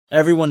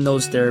Everyone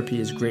knows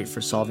therapy is great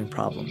for solving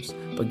problems,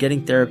 but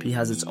getting therapy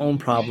has its own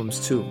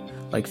problems too,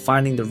 like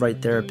finding the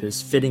right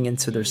therapist, fitting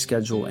into their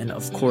schedule, and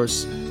of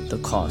course,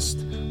 the cost.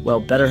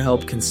 Well,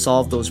 BetterHelp can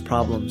solve those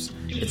problems.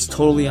 It's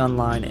totally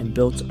online and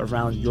built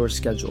around your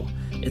schedule.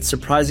 It's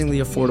surprisingly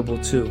affordable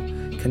too.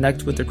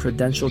 Connect with a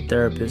credentialed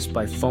therapist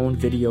by phone,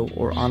 video,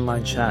 or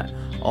online chat,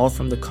 all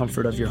from the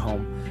comfort of your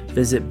home.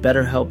 Visit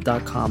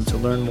BetterHelp.com to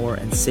learn more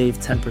and save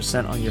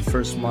 10% on your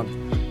first month.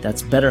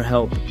 That's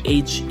BetterHelp,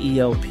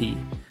 H-E-L-P.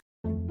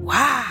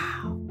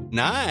 Wow.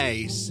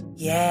 Nice.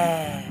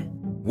 Yeah.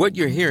 What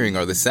you're hearing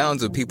are the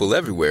sounds of people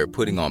everywhere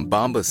putting on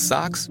Bombas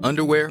socks,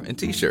 underwear, and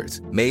T-shirts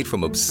made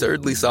from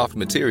absurdly soft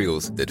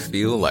materials that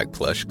feel like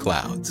plush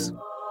clouds.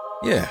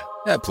 Yeah,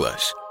 that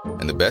plush.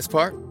 And the best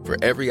part?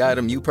 For every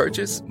item you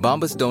purchase,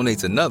 Bombas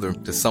donates another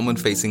to someone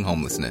facing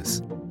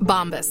homelessness.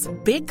 Bombas.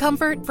 Big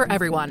comfort for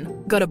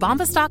everyone. Go to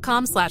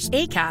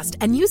bombas.com/ACAST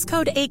and use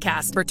code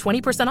ACAST for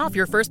 20% off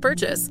your first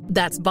purchase.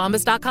 That's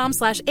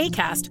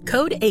bombas.com/ACAST.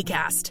 Code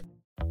ACAST.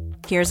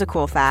 Here's a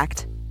cool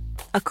fact.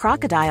 A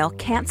crocodile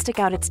can't stick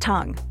out its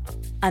tongue.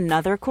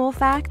 Another cool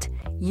fact,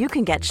 you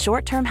can get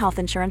short-term health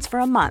insurance for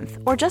a month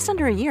or just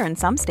under a year in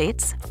some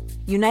states.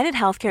 United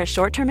Healthcare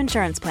short-term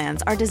insurance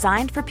plans are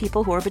designed for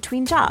people who are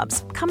between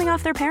jobs, coming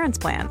off their parents'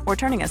 plan, or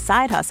turning a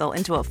side hustle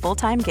into a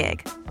full-time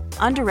gig.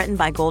 Underwritten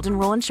by Golden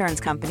Rule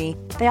Insurance Company,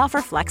 they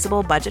offer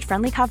flexible,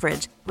 budget-friendly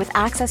coverage with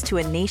access to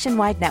a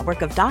nationwide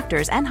network of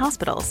doctors and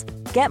hospitals.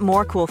 Get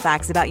more cool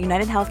facts about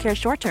United Healthcare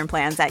short-term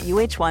plans at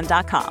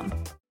uh1.com.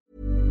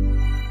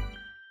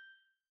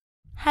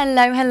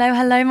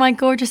 Hello, my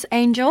gorgeous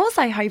angels.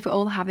 I hope you're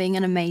all having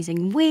an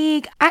amazing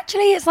week.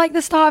 Actually, it's like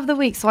the start of the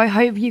week, so I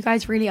hope you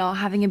guys really are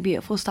having a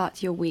beautiful start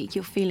to your week.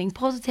 You're feeling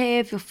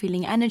positive, you're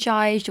feeling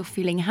energized, you're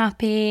feeling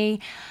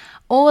happy.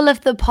 All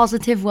of the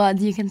positive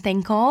words you can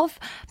think of.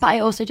 But I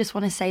also just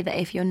want to say that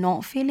if you're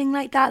not feeling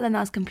like that, then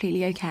that's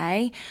completely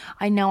okay.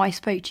 I know I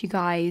spoke to you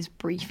guys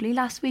briefly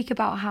last week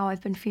about how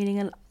I've been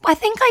feeling. I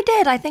think I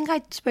did. I think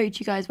I spoke to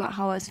you guys about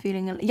how I was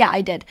feeling. Yeah,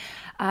 I did.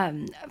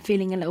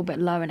 Feeling a little bit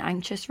low and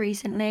anxious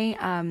recently.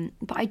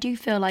 But I do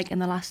feel like in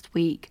the last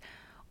week,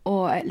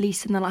 or at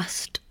least in the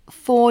last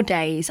 4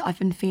 days, I've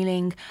been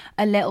feeling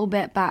a little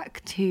bit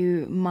back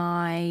to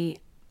my,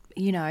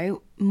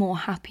 more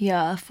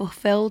happier,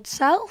 fulfilled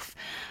self,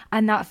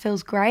 and that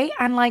feels great.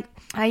 And like,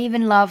 I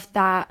even love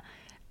that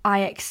I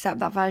accept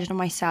that version of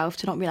myself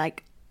to not be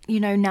like,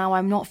 now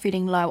I'm not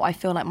feeling low, I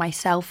feel like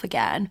myself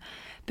again,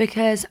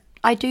 because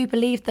I do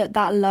believe that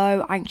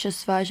low,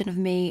 anxious version of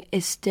me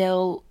is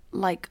still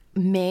like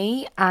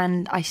me,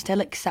 and I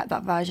still accept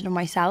that version of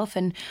myself,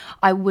 and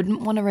I wouldn't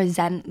want to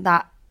resent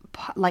that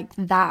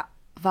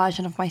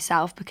version of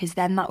myself, because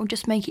then that would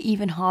just make it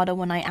even harder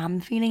when I am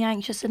feeling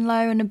anxious and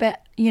low and a bit,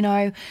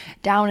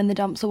 down in the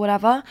dumps or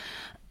whatever.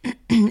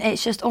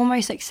 It's just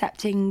almost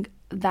accepting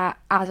that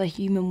as a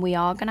human, we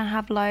are going to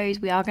have lows,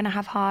 we are going to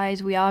have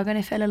highs, we are going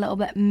to feel a little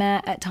bit meh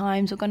at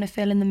times, we're going to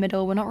feel in the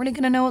middle, we're not really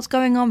going to know what's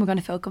going on, we're going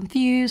to feel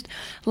confused,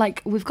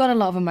 like we've got a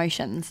lot of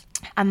emotions,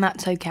 and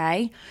that's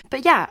okay.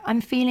 But yeah, I'm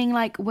feeling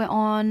like we're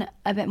on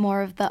a bit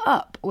more of the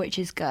up, which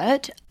is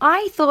good.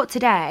 I thought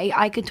today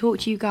I could talk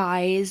to you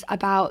guys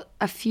about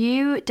a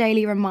few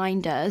daily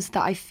reminders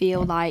that I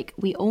feel like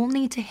we all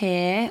need to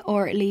hear,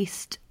 or at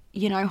least,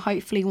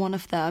 hopefully one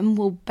of them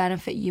will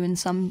benefit you in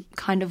some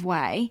kind of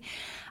way.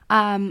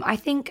 I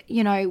think,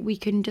 we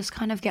can just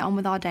kind of get on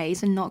with our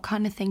days and not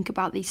kind of think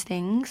about these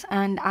things,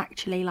 and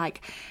actually, like,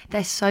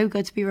 they're so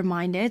good to be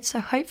reminded. So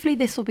hopefully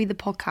this will be the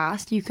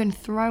podcast you can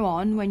throw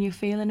on when you're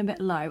feeling a bit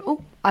low.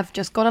 Oh, I've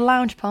just got a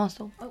lounge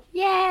parcel. Oh,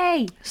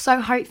 yay!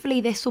 So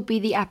hopefully this will be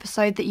the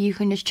episode that you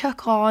can just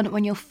chuck on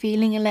when you're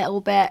feeling a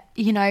little bit,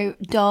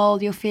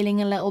 dull, you're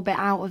feeling a little bit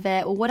out of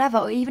it or whatever,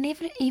 or even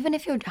if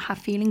you're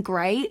feeling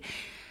great.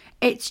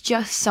 It's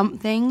just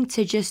something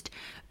to just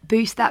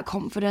boost that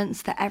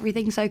confidence that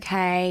everything's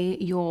okay,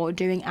 you're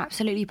doing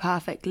absolutely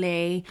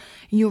perfectly,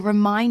 you're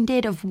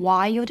reminded of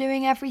why you're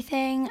doing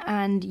everything,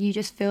 and you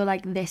just feel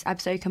like this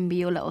episode can be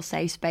your little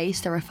safe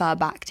space to refer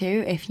back to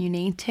if you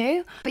need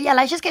to. But yeah,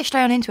 let's just get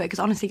straight on into it, because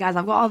honestly guys,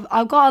 I've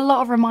got a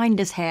lot of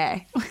reminders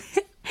here.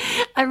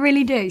 I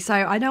really do, so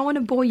I don't want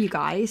to bore you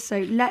guys,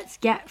 so let's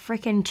get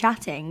freaking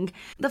chatting.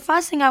 The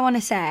first thing I want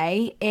to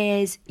say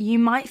is you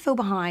might feel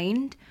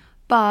behind,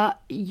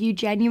 but you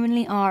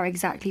genuinely are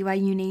exactly where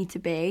you need to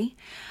be.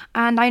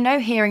 And I know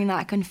hearing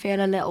that can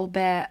feel a little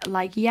bit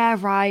like, yeah,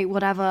 right,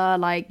 whatever,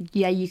 like,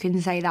 yeah, you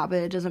can say that, but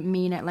it doesn't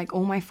mean it. Like,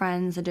 all my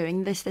friends are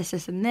doing this,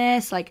 and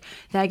this, like,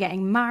 they're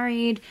getting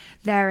married,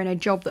 they're in a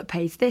job that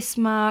pays this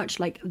much,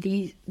 like,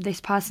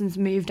 this person's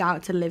moved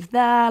out to live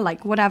there,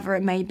 like, whatever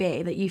it may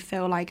be that you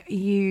feel like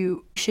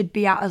you should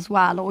be at as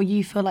well, or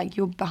you feel like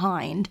you're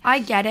behind. I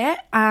get it,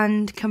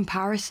 and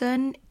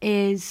comparison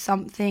is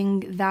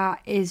something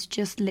that is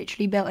just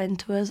literally built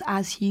into us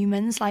as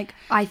humans. Like,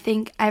 I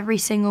think every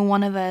single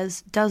one of us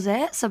does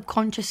it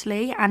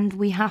subconsciously, and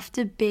we have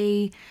to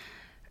be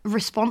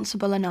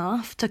responsible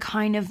enough to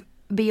kind of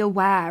be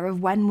aware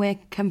of when we're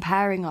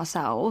comparing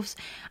ourselves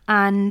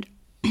and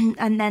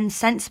and then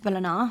sensible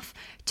enough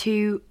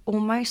to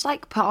almost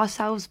like put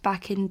ourselves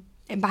back in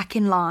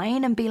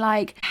line and be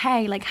like,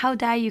 hey, like, how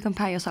dare you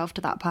compare yourself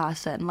to that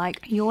person? Like,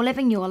 you're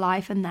living your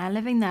life and they're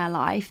living their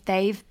life.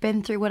 They've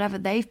been through whatever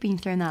they've been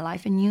through in their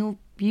life, and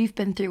you've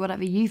been through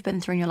whatever you've been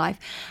through in your life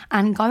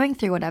and going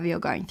through whatever you're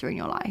going through in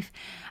your life.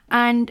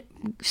 And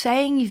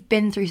saying you've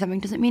been through something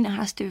doesn't mean it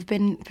has to have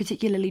been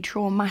particularly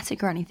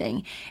traumatic or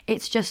anything.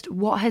 It's just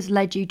what has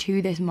led you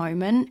to this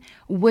moment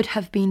would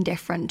have been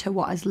different to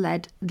what has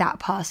led that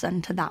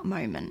person to that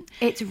moment.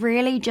 It's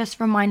really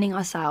just reminding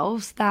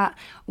ourselves that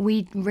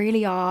we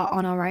really are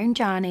on our own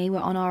journey. We're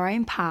on our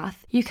own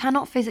path. You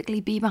cannot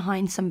physically be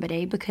behind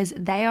somebody because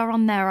they are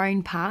on their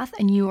own path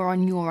and you are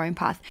on your own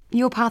path.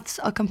 Your paths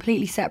are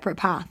completely separate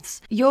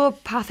paths. Your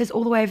path is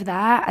all the way over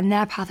there and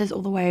their path is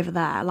all the way over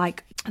there.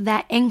 Like,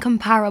 they're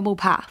incomparable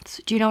paths.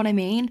 Do you know what I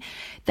mean?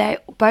 They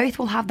both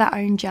will have their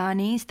own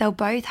journeys. They'll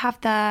both have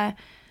their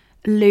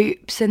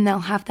loops, and they'll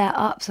have their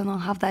ups and they'll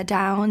have their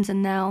downs,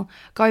 and they'll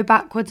go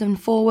backwards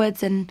and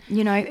forwards, and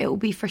you know, it will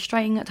be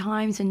frustrating at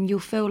times and you'll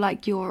feel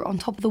like you're on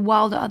top of the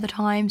world at other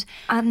times,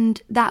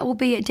 and that will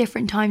be at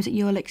different times that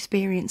you'll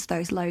experience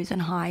those lows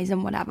and highs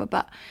and whatever.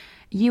 But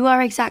you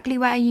are exactly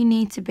where you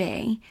need to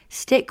be.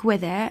 Stick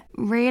with it.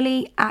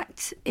 Really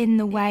act in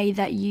the way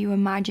that you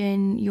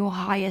imagine your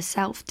higher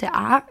self to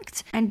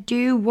act, and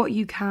do what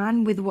you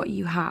can with what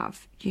you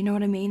have. Do you know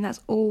what I mean?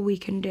 That's all we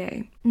can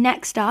do.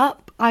 Next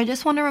up, I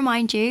just want to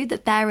remind you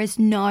that there is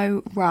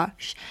no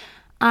rush.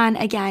 And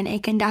again,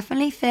 it can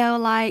definitely feel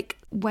like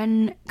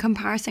when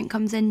comparison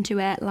comes into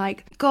it,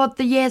 like, God,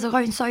 the years are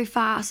going so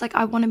fast. Like,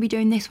 I want to be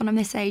doing this when I'm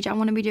this age. I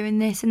want to be doing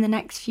this in the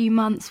next few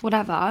months,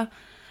 whatever.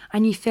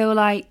 And you feel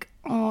like,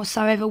 oh,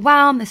 so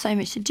overwhelmed, there's so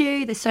much to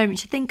do, there's so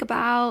much to think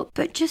about.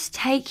 But just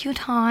take your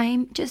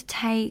time. Just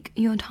take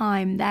your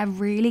time. There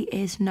really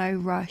is no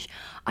rush.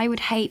 I would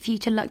hate for you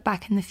to look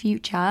back in the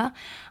future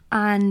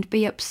and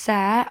be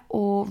upset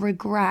or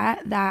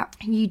regret that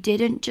you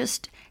didn't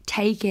just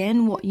take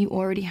in what you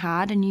already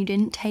had, and you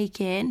didn't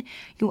take in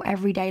your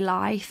everyday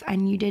life,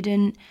 and you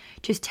didn't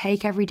just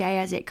take every day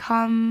as it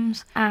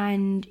comes,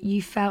 and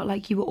you felt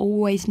like you were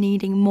always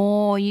needing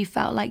more. You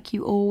felt like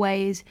you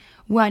always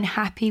weren't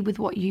happy with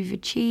what you've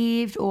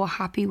achieved or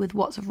happy with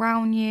what's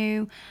around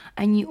you,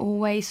 and you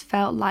always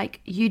felt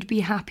like you'd be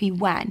happy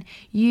when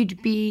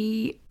you'd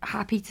be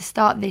happy to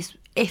start this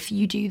if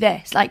you do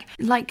this.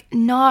 Like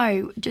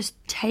no, just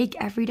take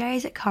every day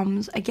as it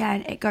comes.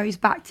 Again, it goes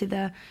back to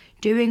the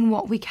doing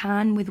what we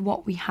can with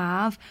what we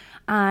have,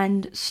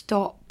 and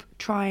stop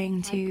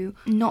trying to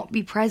not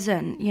be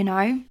present, you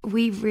know?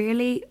 We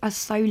really are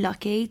so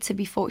lucky to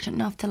be fortunate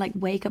enough to like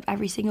wake up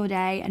every single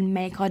day and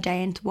make our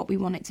day into what we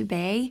want it to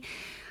be.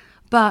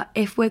 But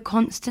if we're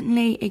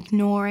constantly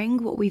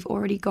ignoring what we've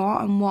already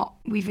got and what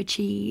we've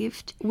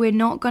achieved, we're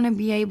not going to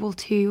be able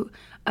to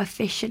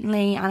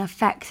efficiently and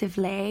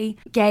effectively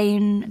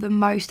gain the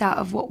most out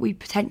of what we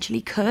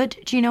potentially could.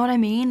 Do you know what I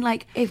mean?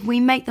 Like, if we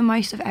make the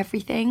most of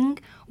everything,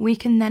 we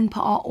can then put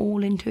our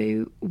all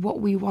into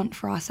what we want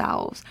for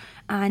ourselves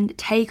and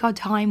take our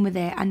time with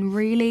it and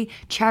really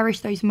cherish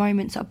those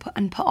moments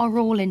and put our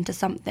all into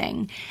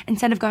something,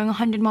 instead of going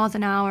 100 miles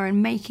an hour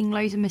and making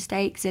loads of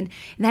mistakes and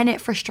then it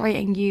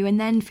frustrating you and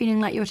then feeling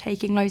like you're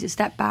taking loads of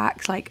step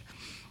backs. Like,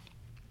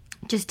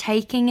 just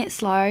taking it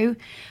slow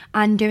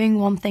and doing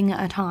one thing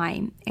at a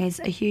time is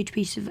a huge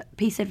piece of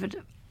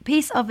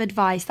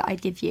advice that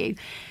I'd give you.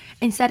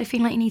 Instead of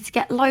feeling like you need to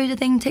get loads of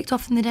things ticked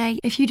off in the day,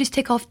 if you just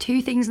tick off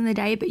 2 things in the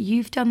day, but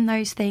you've done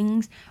those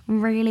things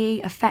really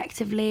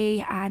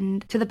effectively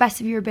and to the best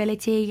of your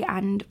ability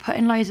and put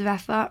in loads of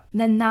effort,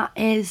 then that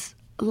is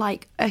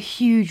like a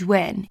huge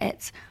win.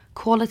 It's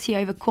quality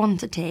over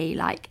quantity.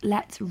 Like,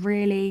 let's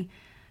really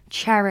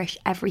cherish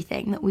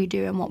everything that we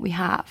do and what we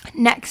have.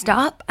 Next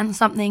up, and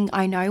something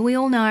I know we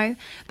all know,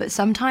 but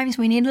sometimes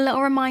we need a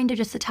little reminder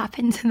just to tap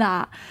into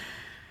that,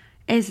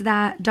 is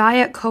that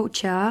diet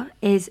culture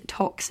is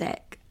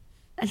toxic.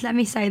 Let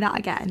me say that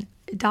again.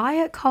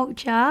 Diet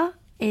culture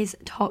is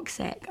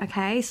toxic,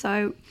 okay?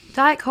 So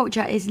diet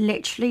culture is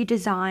literally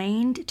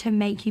designed to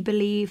make you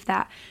believe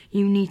that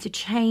you need to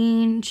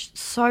change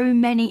so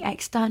many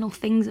external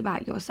things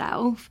about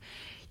yourself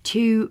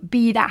to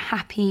be that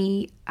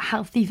happy,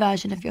 healthy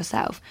version of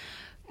yourself.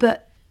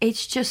 But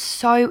it's just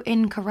so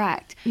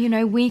incorrect. You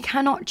know, we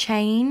cannot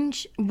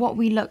change what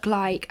we look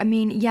like. I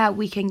mean, yeah,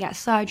 we can get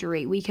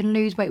surgery, we can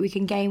lose weight, we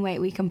can gain weight,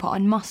 we can put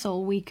on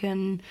muscle, we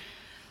can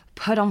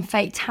put on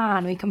fake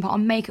tan, we can put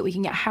on makeup, we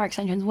can get hair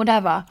extensions,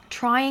 whatever.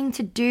 Trying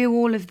to do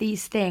all of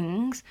these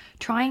things,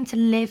 trying to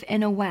live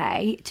in a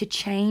way to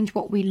change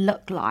what we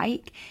look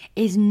like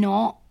is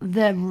not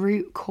the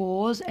root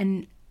cause,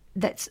 and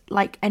that's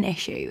like an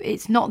issue.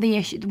 It's not the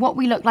issue. What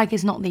we look like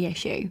is not the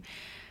issue.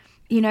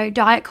 You know,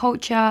 diet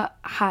culture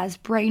has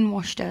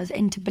brainwashed us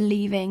into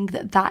believing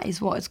that that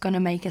is what is going to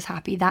make us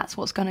happy. That's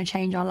what's going to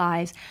change our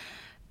lives.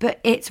 but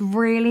it's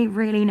really,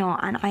 really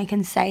not. And I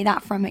can say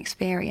that from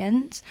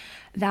experience,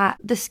 that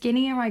the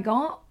skinnier I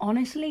got,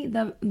 honestly,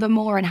 the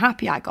more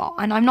unhappy I got.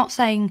 And I'm not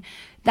saying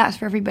that's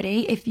for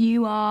everybody. If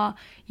you are,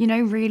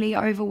 really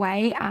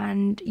overweight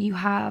and you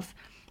have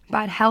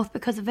bad health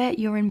because of it,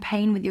 you're in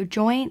pain with your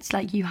joints,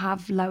 like you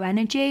have low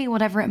energy,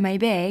 whatever it may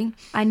be,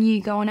 and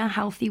you go on a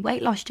healthy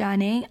weight loss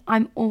journey,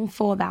 I'm all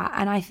for that.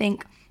 And I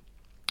think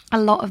a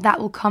lot of that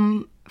will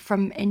come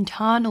from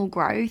internal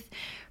growth,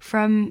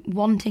 from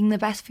wanting the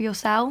best for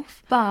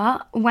yourself.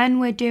 But when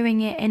we're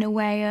doing it in a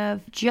way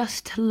of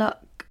just to look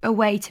a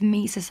way to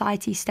meet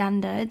society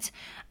standards,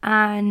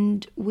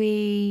 and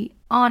we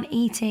aren't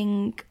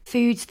eating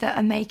foods that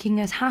are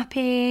making us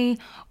happy,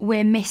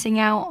 we're missing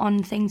out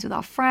on things with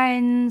our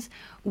friends,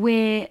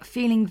 we're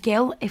feeling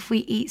guilt if we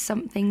eat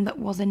something that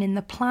wasn't in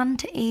the plan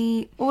to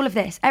eat, all of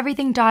this,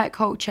 everything diet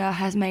culture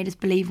has made us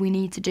believe we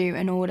need to do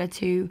in order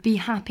to be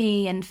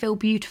happy and feel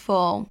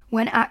beautiful,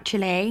 when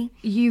actually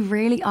you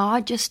really are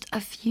just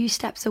a few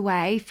steps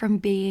away from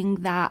being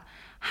that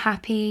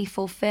happy,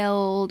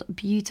 fulfilled,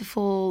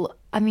 beautiful.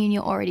 I mean,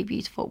 you're already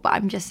beautiful, but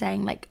I'm just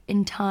saying, like,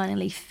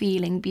 internally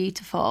feeling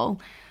beautiful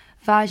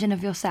version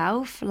of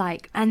yourself.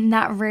 Like, and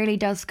that really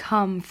does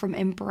come from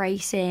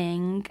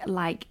embracing,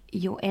 like,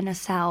 your inner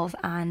self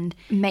and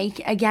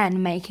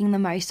making the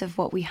most of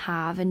what we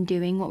have and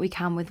doing what we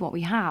can with what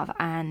we have.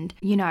 And,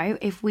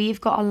 if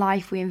we've got a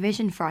life we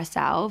envision for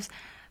ourselves,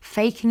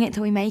 faking it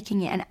till we're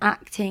making it and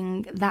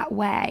acting that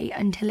way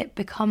until it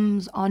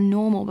becomes our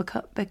normal,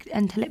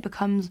 until it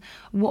becomes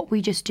what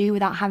we just do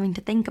without having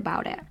to think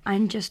about it,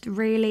 and just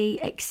really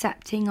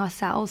accepting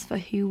ourselves for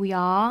who we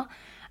are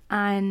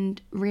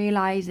and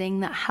realizing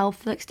that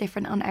health looks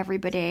different on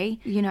everybody.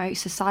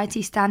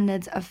 Society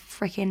standards are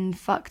freaking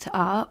fucked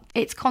up.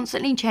 It's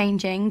constantly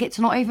changing. It's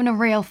not even a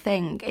real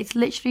thing. It's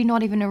literally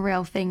not even a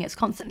real thing. It's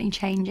constantly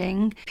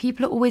changing.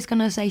 People are always going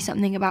to say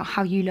something about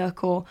how you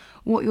look or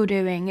what you're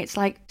doing. It's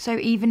like, so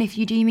even if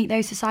you do meet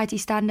those society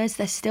standards,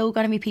 there's still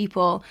going to be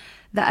people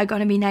that are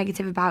going to be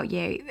negative about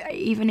you.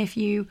 Even if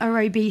you are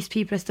obese,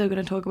 people are still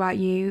going to talk about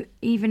you.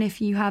 Even if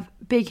you have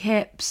big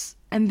hips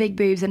and big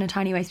boobs and a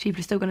tiny waist, people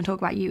are still going to talk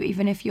about you.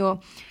 Even if you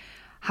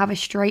have a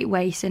straight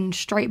waist and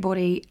straight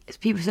body,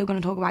 people are still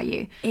going to talk about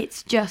you.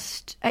 It's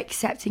just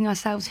accepting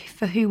ourselves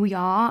for who we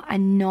are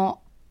and not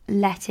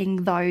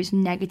letting those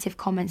negative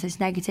comments, those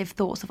negative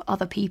thoughts of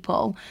other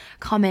people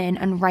come in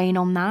and rain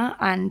on that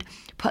and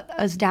put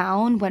us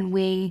down when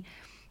we,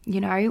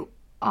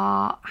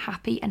 are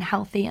happy and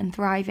healthy and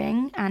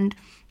thriving. And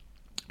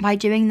by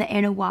doing the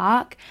inner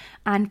work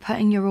and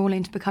putting your all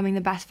into becoming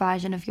the best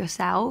version of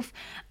yourself,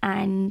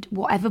 and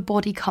whatever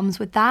body comes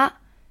with that.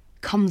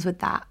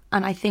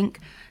 And I think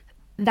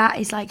that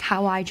is like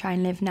how I try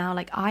and live now.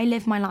 Like, I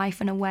live my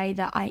life in a way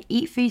that I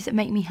eat foods that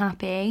make me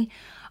happy.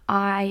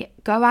 I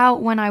go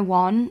out when I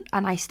want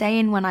and I stay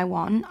in when I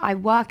want. I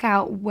work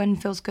out when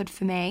feels good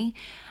for me,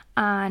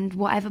 and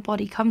whatever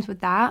body comes with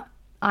that,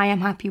 I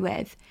am happy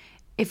with.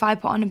 If I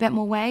put on a bit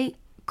more weight,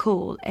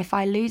 cool. If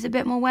I lose a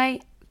bit more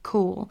weight,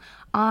 cool.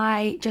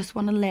 I just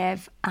want to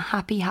live a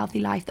happy, healthy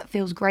life that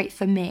feels great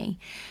for me.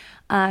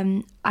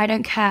 I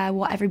don't care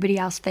what everybody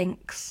else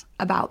thinks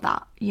about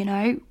that,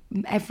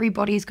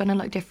 Everybody's going to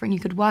look different. You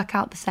could work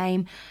out the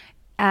same,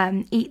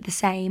 eat the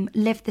same,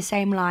 live the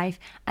same life,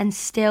 and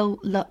still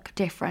look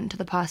different to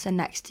the person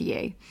next to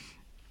you.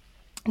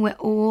 We're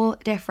all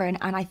different,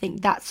 and I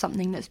think that's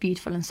something that's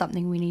beautiful and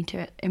something we need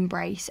to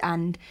embrace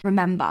and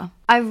remember.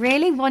 I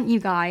really want you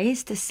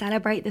guys to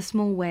celebrate the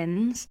small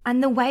wins,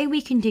 and the way we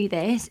can do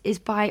this is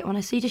by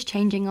honestly just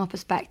changing our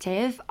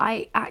perspective.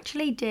 I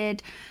actually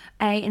did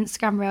a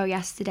Instagram reel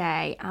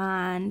yesterday,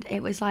 and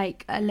it was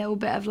like a little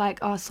bit of like,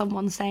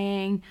 someone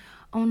saying,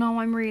 oh no,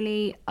 I'm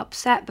really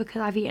upset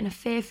because I've eaten a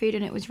fear food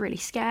and it was really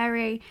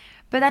scary.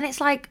 But then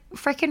it's like,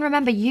 freaking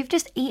remember, you've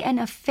just eaten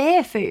a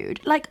fear food.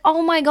 Like,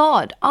 oh my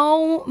God,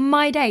 oh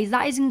my days,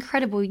 that is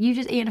incredible. You've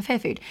just eaten a fear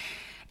food.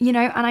 And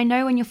I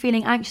know when you're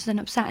feeling anxious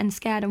and upset and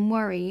scared and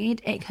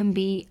worried, it can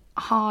be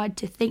hard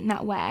to think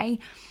that way.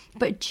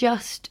 But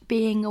just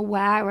being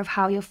aware of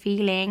how you're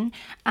feeling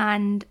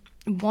and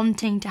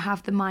wanting to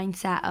have the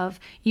mindset of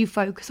you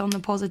focus on the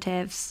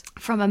positives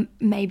from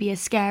maybe a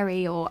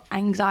scary or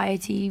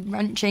anxiety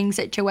wrenching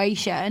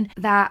situation,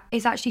 that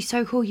is actually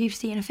so cool you've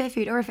seen a fear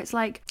food. Or if it's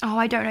like, oh,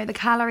 I don't know the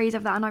calories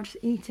of that and I've just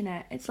eaten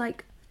it, it's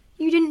like,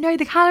 you didn't know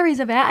the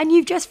calories of it and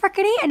you've just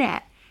freaking eaten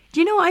it. Do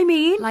you know what I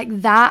mean?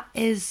 Like, that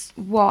is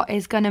what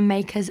is going to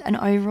make us an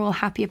overall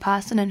happier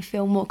person and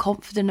feel more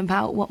confident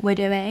about what we're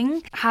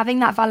doing. Having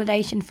that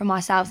validation from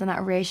ourselves and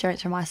that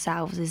reassurance from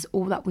ourselves is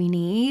all that we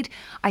need.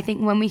 I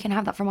think when we can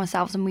have that from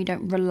ourselves and we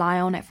don't rely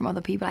on it from other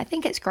people, I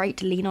think it's great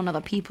to lean on other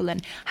people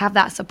and have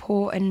that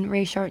support and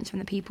reassurance from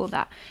the people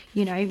that,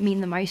 mean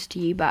the most to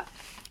you. But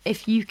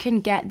if you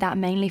can get that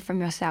mainly from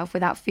yourself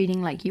without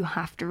feeling like you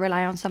have to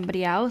rely on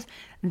somebody else,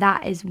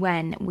 that is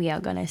when we are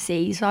going to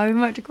see so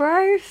much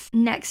growth.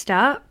 Next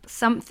up,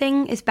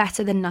 something is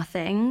better than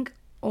nothing.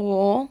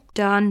 or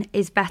done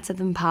is better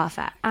than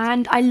perfect.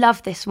 And I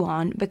love this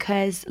one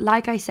because,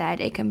 like I said,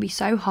 it can be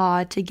so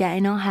hard to get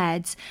in our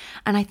heads.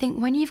 And I think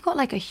when you've got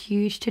like a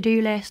huge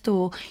to-do list,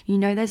 or you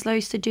know there's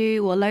loads to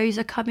do, or loads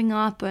are coming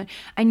up,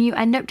 and you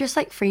end up just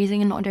like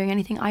freezing and not doing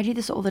anything. I do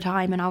this all the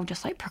time, and I'll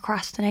just like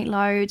procrastinate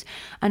loads,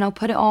 and I'll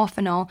put it off,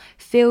 and I'll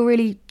feel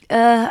really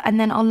and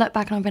then I'll look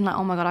back and I've been like,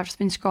 oh my god, I've just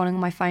been scrolling on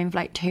my phone for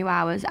like 2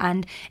 hours,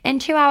 and in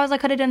 2 hours I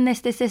could have done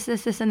this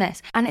and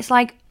this. And it's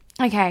like,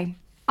 okay,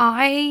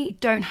 I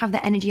don't have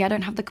the energy, I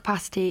don't have the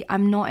capacity,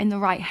 I'm not in the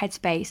right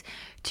headspace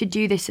to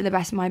do this to the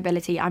best of my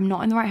ability. I'm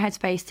not in the right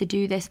headspace to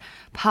do this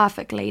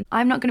perfectly.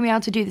 I'm not going to be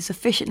able to do this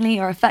efficiently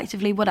or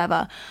effectively,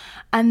 whatever.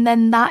 And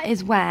then that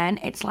is when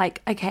it's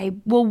like, okay,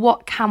 well,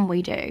 what can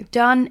we do?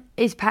 Done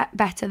is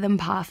better than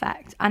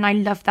perfect. And I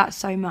love that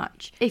so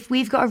much. If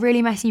we've got a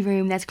really messy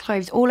room, there's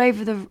clothes all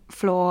over the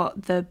floor,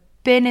 the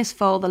bin is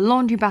full, the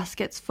laundry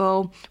basket's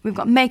full, we've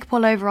got makeup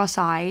all over our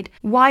side,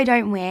 why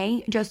don't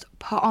we just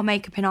put our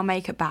makeup in our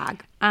makeup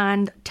bag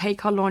and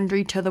take our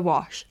laundry to the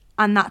wash?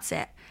 And that's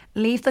it.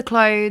 Leave the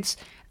clothes,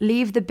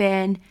 leave the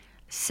bin,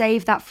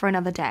 save that for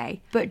another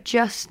day. But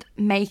just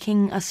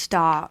making a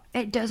start.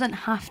 It doesn't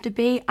have to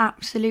be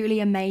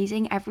absolutely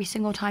amazing every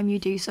single time you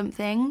do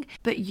something,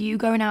 but you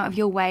going out of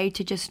your way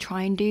to just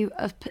try and do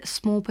a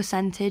small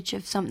percentage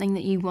of something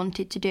that you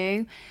wanted to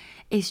do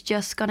is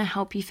just gonna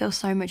help you feel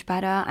so much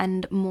better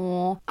and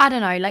more. I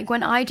don't know, like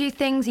when I do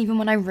things, even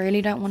when I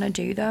really don't want to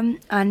do them,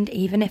 and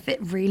even if it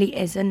really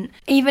isn't,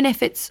 even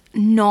if it's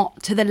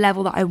not to the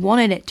level that I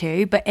wanted it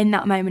to, but in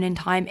that moment in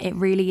time it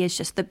really is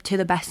just to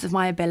the best of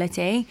my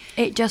ability,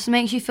 it just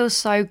makes you feel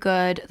so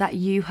good that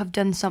you have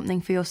done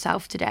something for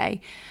yourself today.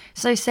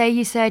 So say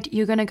you said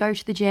you're going to go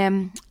to the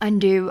gym and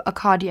do a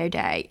cardio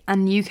day,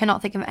 and you cannot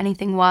think of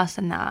anything worse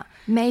than that.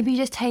 Maybe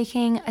just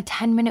taking a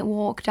 10-minute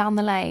walk down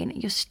the lane.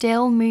 You're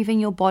still moving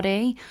your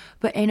body,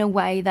 but in a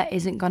way that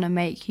isn't going to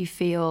make you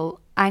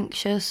feel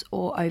anxious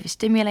or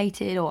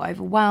overstimulated or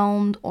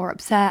overwhelmed or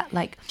upset.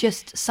 Like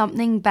just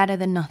something better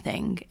than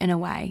nothing in a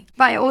way.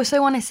 But I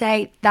also want to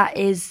say that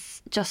is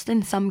just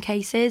in some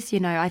cases, you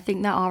know, I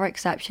think there are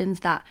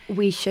exceptions that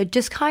we should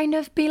just kind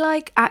of be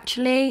like,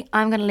 actually,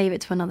 I'm going to leave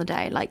it to another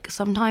day. Like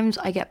sometimes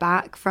I get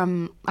back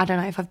from, I don't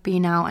know, if I've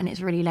been out and it's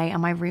really late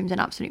and my room's an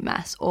absolute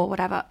mess or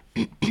whatever.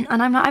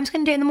 And I'm like, I'm just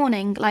going to do it in the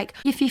morning. Like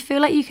if you feel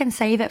like you can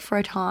save it for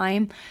a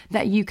time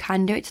that you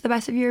can do it to the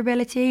best of your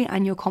ability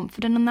and you're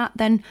confident in that,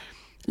 then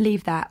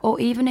leave that. Or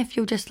even if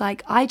you're just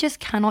like, I just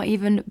cannot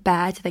even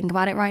bear to think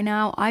about it right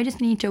now, I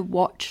just need to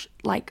watch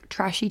like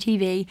trashy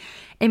TV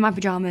in my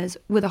pajamas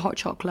with a hot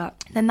chocolate,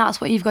 then that's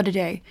what you've got to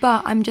do.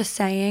 But I'm just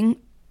saying,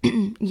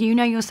 you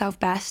know yourself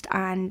best,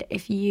 and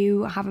if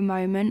you have a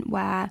moment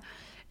where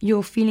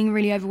you're feeling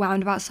really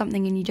overwhelmed about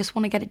something and you just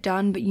want to get it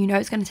done, but you know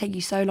it's going to take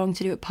you so long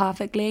to do it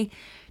perfectly,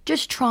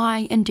 just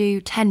try and do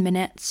 10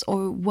 minutes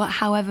or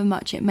however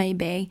much it may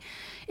be.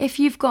 If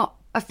you've got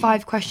a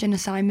 5-question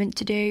assignment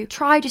to do,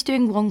 try just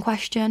doing one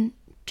question,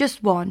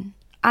 just one,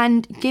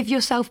 and give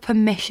yourself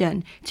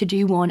permission to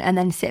do one and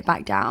then sit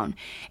back down.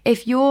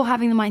 If you're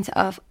having the mindset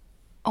of,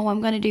 oh, I'm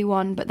going to do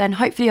one, but then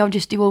hopefully I'll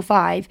just do all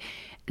 5,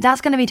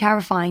 that's going to be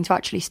terrifying to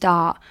actually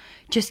start.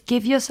 Just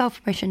give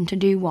yourself permission to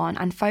do one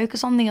and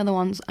focus on the other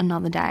ones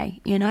another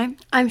day, you know?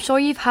 I'm sure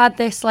you've had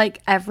this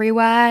like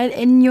everywhere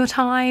in your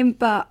time,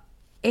 but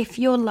if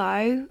you're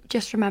low,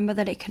 just remember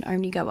that it can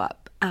only go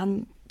up.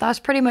 And that's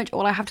pretty much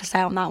all I have to say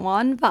on that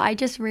one. But I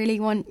just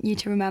really want you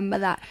to remember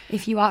that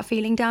if you are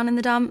feeling down in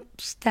the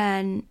dumps,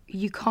 then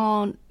you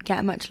can't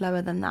get much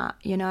lower than that,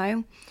 you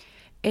know?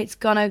 It's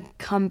gonna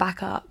come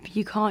back up.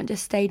 You can't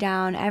just stay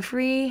down.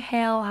 Every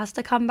hill has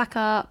to come back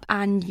up,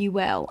 and you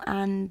will.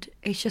 And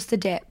it's just a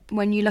dip.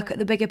 When you look at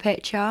the bigger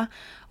picture,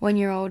 when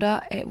you're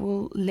older, it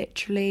will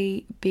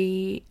literally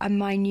be a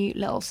minute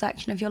little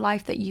section of your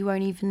life that you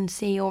won't even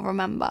see or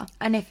remember.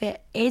 And if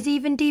it is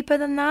even deeper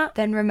than that,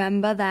 then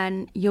remember,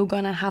 then you're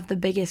gonna have the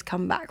biggest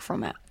comeback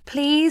from it.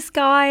 Please,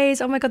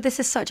 guys, oh my God, this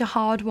is such a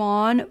hard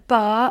one,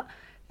 but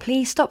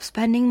please stop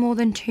spending more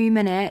than 2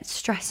 minutes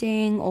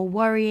stressing or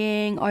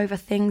worrying over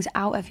things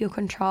out of your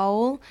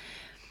control.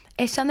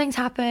 If something's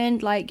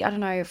happened, like, I don't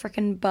know, a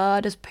freaking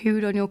bird has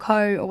pooed on your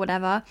coat or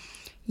whatever,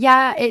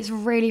 yeah, it's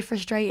really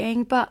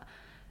frustrating, but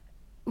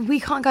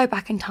we can't go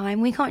back in time.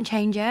 We can't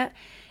change it.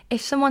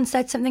 If someone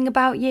said something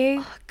about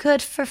you,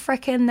 good for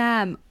frickin'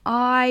 them.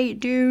 I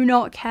do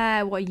not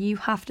care what you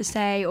have to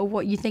say or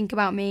what you think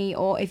about me,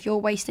 or if you're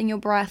wasting your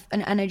breath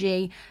and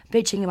energy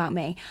bitching about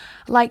me.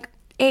 Like,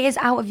 it is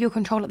out of your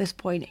control at this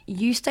point.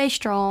 You stay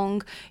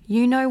strong.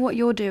 You know what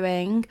you're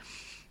doing.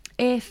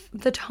 If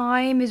the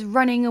time is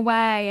running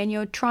away and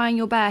you're trying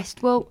your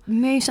best, well,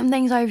 move some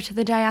things over to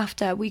the day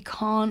after. We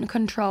can't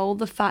control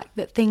the fact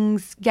that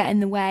things get in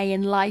the way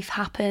and life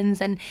happens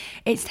and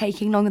it's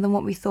taking longer than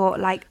what we thought.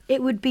 Like,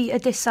 it would be a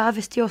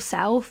disservice to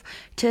yourself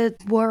to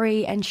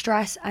worry and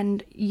stress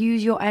and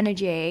use your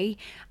energy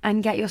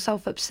and get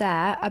yourself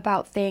upset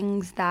about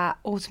things that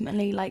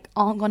ultimately like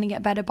aren't going to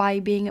get better by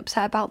being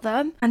upset about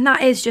them. And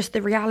that is just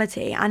the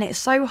reality. And it's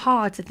so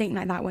hard to think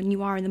like that when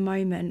you are in the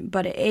moment,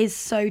 but it is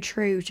so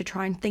true to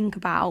try and think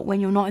about when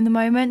you're not in the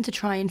moment, to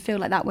try and feel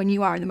like that when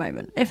you are in the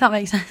moment, if that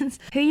makes sense.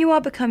 Who you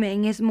are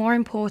becoming is more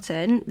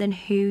important than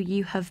who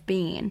you have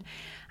been.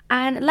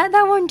 And let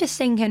that one just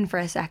sink in for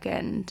a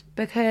second,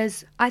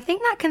 because I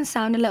think that can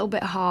sound a little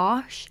bit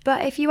harsh,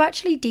 but if you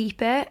actually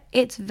deep it,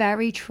 it's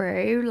very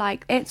true.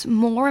 Like, it's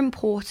more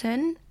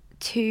important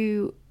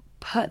to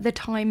put the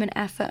time and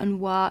effort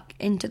and work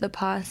into the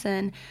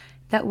person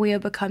that we are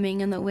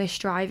becoming and that we're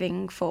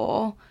striving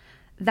for,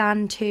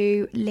 than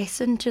to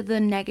listen to the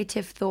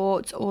negative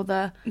thoughts or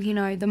the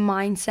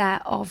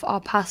mindset of our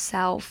past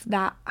self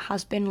that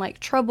has been like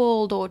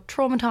troubled or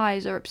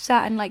traumatized or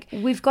upset. And like,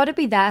 we've got to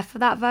be there for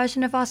that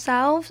version of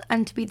ourselves,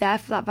 and to be there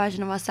for that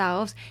version of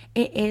ourselves,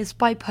 it is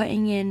by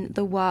putting in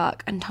the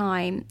work and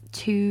time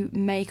to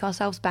make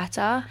ourselves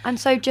better. And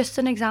so just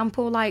an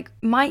example, like,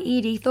 my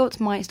ED thoughts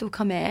might still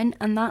come in,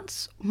 and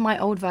that's my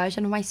old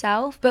version of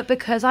myself, but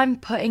because I'm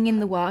putting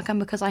in the work and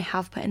because I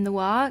have put in the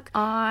work,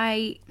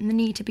 I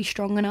need to be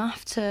strong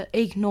enough to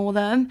ignore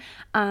them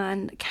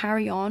and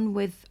carry on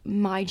with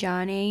my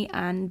journey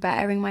and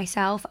bettering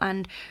myself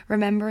and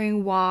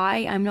remembering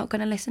why I'm not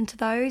going to listen to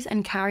those,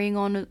 and carrying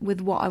on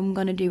with what I'm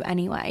going to do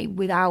anyway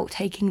without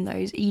taking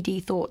those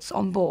ED thoughts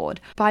on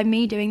board. By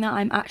me doing that,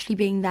 I'm actually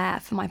being there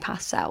for my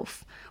past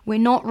self. We're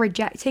not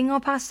rejecting our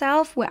past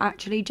self, we're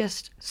actually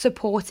just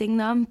supporting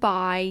them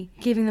by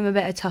giving them a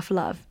bit of tough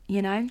love,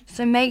 you know?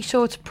 So make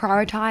sure to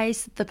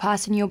prioritize the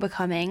person you're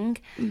becoming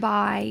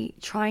by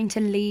trying to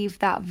leave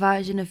that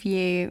version of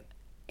you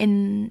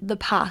in the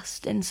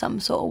past in some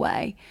sort of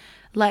way.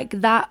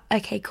 Like, that,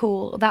 okay,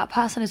 cool, that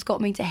person has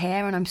got me to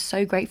here and I'm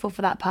so grateful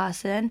for that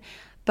person,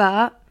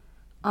 but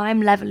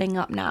I'm leveling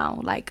up now.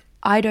 Like,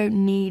 I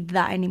don't need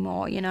that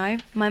anymore, you know?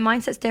 My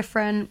mindset's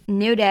different,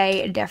 new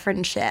day,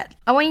 different shit.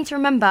 I want you to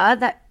remember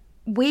that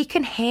we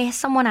can hear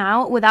someone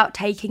out without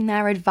taking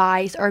their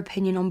advice or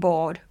opinion on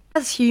board.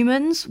 As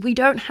humans, we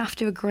don't have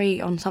to agree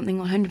on something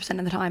 100%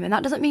 of the time, and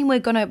that doesn't mean we're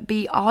going to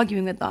be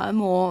arguing with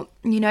them or,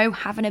 you know,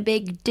 having a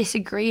big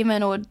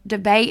disagreement or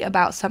debate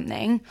about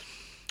something.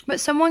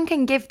 But someone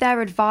can give their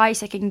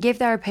advice, they can give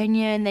their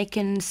opinion, they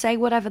can say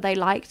whatever they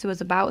like to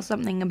us about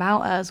something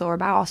about us or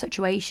about our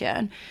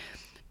situation.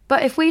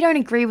 But if we don't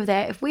agree with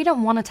it, if we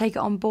don't want to take it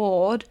on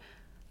board,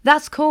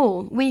 that's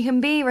cool. We can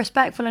be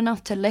respectful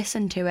enough to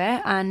listen to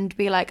it and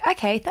be like,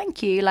 okay,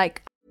 thank you.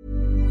 Like,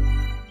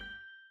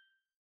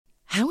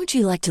 how would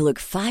you like to look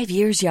 5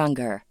 years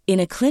younger? In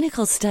a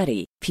clinical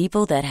study,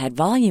 people that had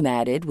volume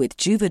added with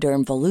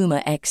Juvederm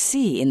Voluma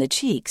XC in the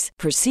cheeks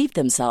perceived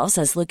themselves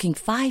as looking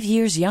 5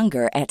 years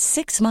younger at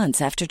 6 months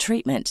after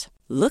treatment.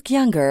 Look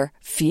younger,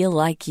 feel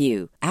like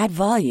you. Add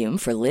volume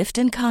for lift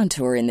and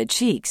contour in the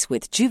cheeks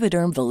with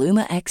Juvederm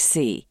Voluma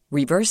XC.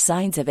 Reverse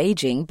signs of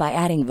aging by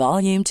adding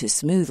volume to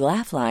smooth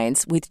laugh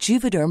lines with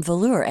Juvederm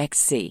Volure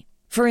XC.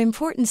 For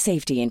important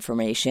safety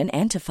information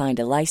and to find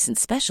a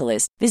licensed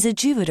specialist, visit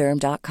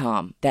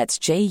Juvederm.com. That's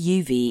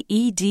JUVEDERM.com.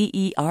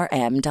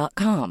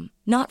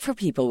 Not for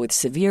people with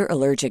severe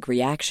allergic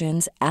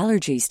reactions,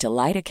 allergies to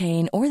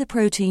lidocaine, or the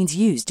proteins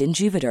used in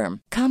Juvederm.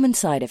 Common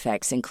side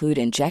effects include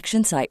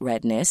injection site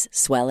redness,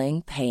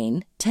 swelling,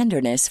 pain,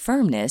 tenderness,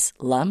 firmness,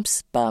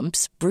 lumps,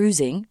 bumps,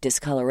 bruising,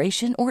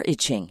 discoloration, or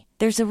itching.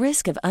 There's a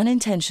risk of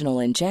unintentional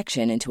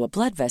injection into a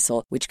blood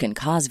vessel, which can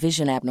cause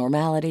vision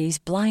abnormalities,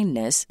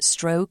 blindness,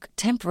 stroke,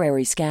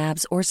 temporary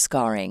scabs, or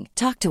scarring.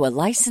 Talk to a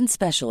licensed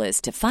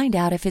specialist to find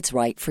out if it's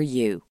right for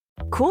you.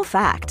 Cool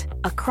fact,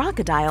 a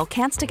crocodile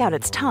can't stick out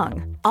its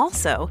tongue.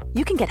 Also,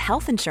 you can get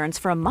health insurance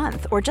for a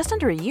month or just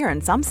under a year in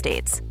some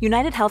states.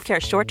 United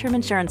Healthcare short-term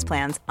insurance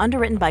plans,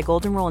 underwritten by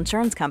Golden Rule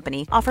Insurance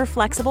Company, offer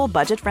flexible,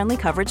 budget-friendly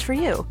coverage for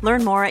you.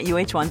 Learn more at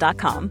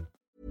UH1.com.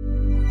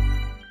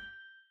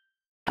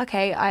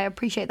 Okay, I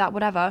appreciate that,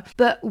 whatever.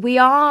 But we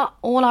are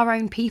all our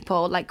own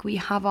people. Like, we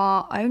have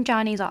our own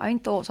journeys, our own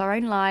thoughts, our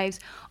own lives,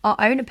 our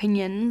own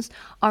opinions,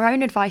 our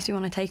own advice we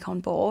want to take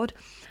on board.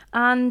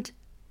 And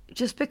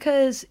just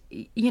because,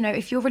 you know,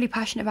 if you're really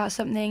passionate about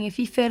something, if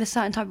you feel a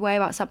certain type of way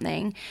about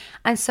something,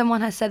 and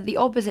someone has said the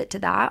opposite to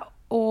that,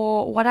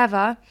 or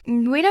whatever,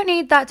 we don't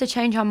need that to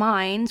change our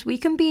minds. We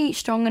can be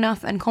strong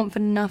enough and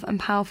confident enough and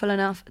powerful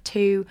enough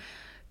to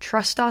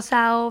trust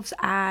ourselves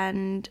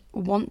and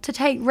want to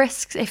take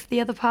risks if the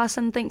other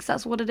person thinks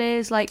that's what it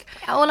is. Like,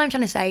 all I'm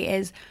trying to say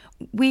is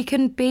we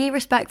can be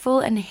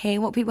respectful and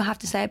hear what people have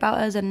to say about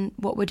us and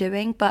what we're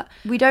doing, but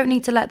we don't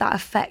need to let that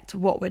affect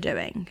what we're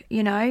doing,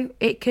 you know?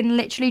 It can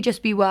literally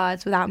just be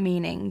words without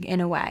meaning,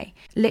 in a way.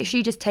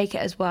 Literally just take it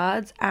as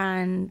words,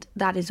 and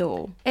that is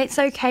all. It's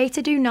okay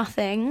to do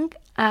nothing.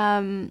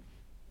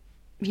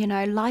 You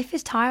know, life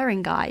is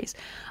tiring, guys.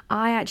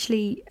 I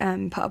actually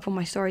put up on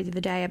my story the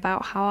other day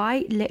about how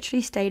I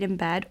literally stayed in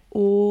bed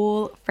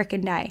all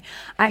freaking day.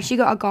 I actually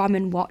got a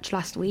Garmin watch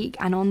last week,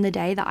 and on the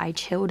day that I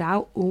chilled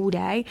out all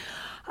day,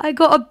 I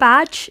got a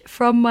badge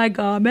from my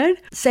Garmin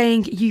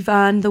saying, "You've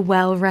earned the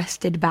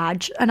well-rested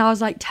badge." And I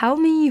was like, tell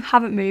me you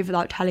haven't moved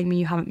without telling me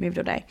you haven't moved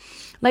all day.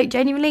 Like,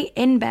 genuinely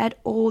in bed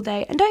all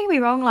day. And don't get me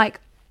wrong,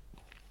 like,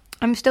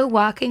 I'm still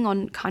working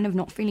on kind of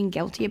not feeling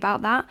guilty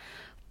about that.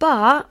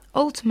 But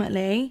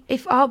ultimately,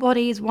 if our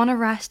bodies want to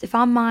rest, if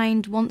our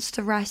mind wants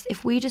to rest,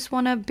 if we just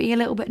want to be a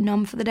little bit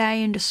numb for the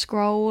day and just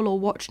scroll or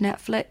watch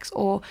Netflix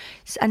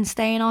and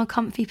stay in our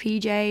comfy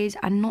PJs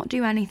and not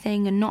do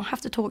anything and not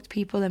have to talk to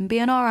people and be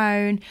on our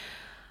own,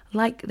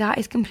 like, that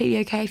is completely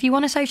okay. If you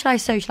want to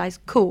socialize,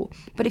 cool.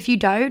 But if you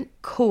don't,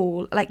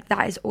 cool. Like,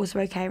 that is also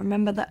okay.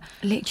 Remember that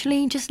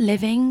literally just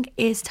living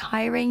is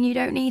tiring. You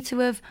don't need to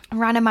have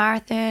ran a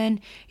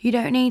marathon. You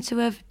don't need to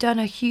have done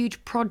a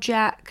huge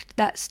project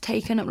that's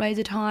taken up loads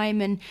of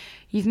time and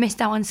you've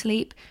missed out on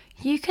sleep.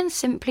 You can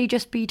simply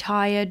just be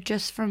tired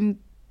just from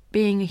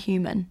being a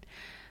human.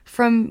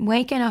 From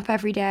waking up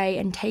every day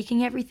and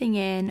taking everything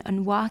in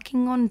and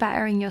working on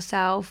bettering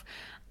yourself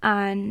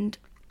and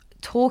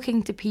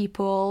talking to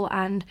people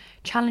and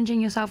challenging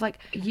yourself. Like,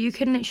 you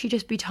can literally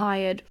just be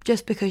tired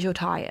just because you're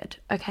tired,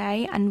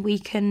 okay? And we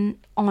can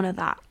honor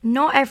that.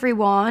 Not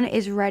everyone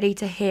is ready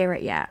to hear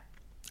it yet.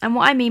 And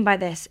what I mean by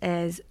this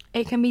is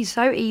it can be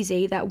so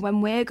easy that when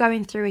we're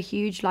going through a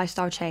huge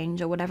lifestyle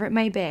change or whatever it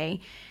may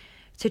be,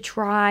 to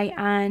try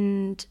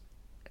and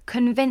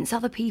convince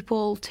other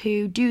people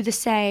to do the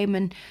same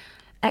and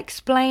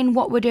explain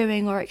what we're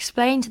doing or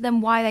explain to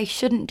them why they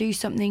shouldn't do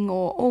something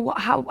or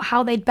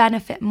how they'd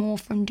benefit more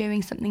from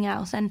doing something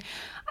else. And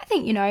I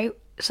think, you know,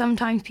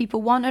 sometimes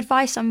people want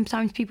advice,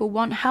 sometimes people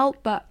want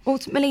help, but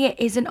ultimately it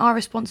isn't our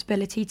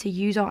responsibility to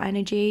use our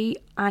energy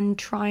and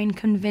try and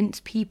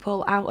convince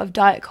people out of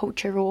diet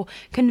culture or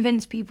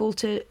convince people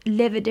to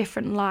live a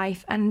different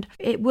life. And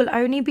it will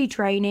only be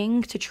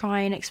draining to try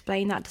and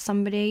explain that to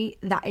somebody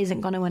that isn't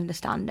going to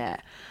understand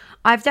it.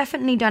 I've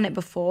definitely done it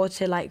before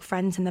to like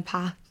friends in the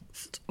past,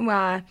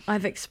 where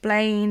I've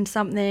explained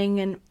something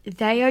and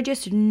they are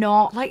just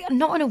not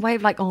in a way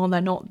of like, oh,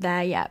 they're not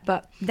there yet,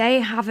 but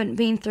they haven't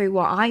been through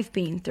what I've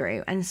been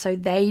through, and so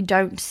they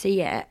don't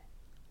see it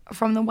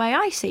from the way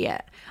I see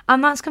it,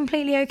 and that's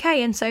completely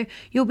okay. And so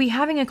you'll be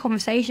having a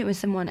conversation with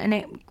someone and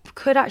it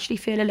could actually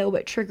feel a little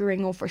bit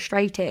triggering or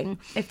frustrating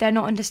if they're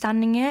not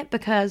understanding it,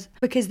 because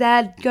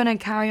they're gonna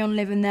carry on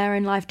living their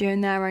own life, doing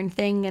their own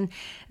thing, and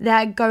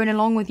they're going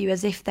along with you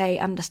as if they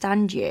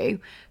understand you,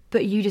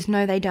 but you just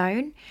know they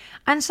don't.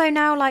 And so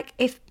now, like,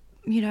 if,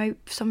 you know,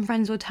 some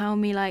friends will tell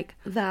me, like,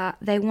 that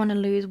they want to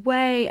lose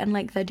weight and,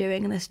 like, they're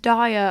doing this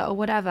diet or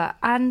whatever.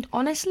 And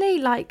honestly,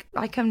 like,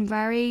 I can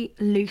very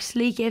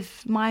loosely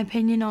give my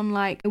opinion on,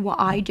 like, what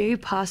I do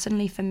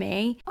personally for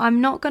me. I'm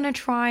not going to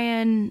try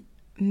and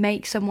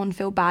make someone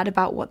feel bad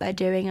about what they're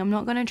doing. I'm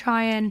not going to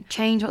try and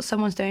change what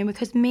someone's doing,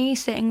 because me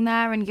sitting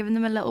there and giving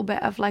them a little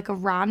bit of, like, a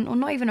rant, or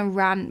not even a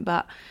rant,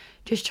 but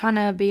just trying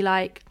to be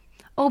like,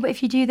 oh, but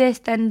if you do this,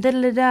 then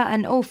da-da-da-da,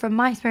 and oh, from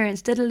my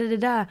experience,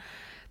 da-da-da-da-da,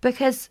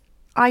 because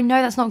I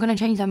know that's not going to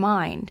change their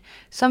mind.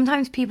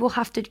 Sometimes people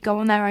have to go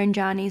on their own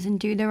journeys and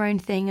do their own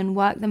thing and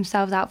work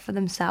themselves out for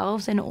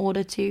themselves in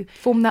order to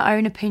form their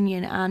own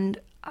opinion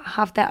and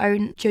have their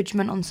own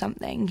judgment on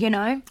something, you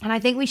know? And I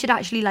think we should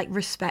actually like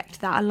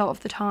respect that a lot of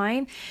the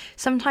time.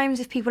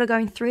 Sometimes if people are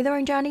going through their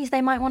own journeys,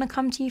 they might want to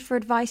come to you for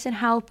advice and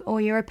help or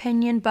your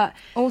opinion, but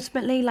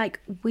ultimately, like,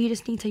 we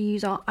just need to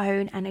use our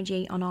own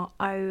energy on our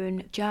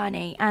own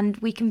journey, and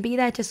we can be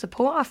there to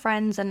support our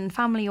friends and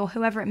family or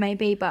whoever it may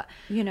be, but,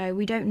 you know,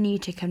 we don't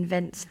need to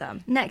convince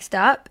them. Next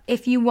up,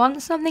 if you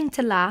want something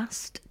to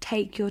last,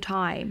 take your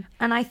time.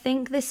 And I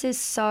think this is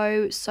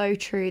so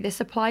true. This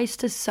applies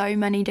to so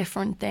many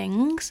different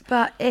things.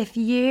 But if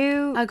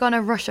you are going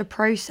to rush a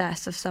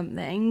process of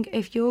something,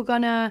 if you're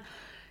going to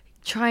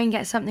try and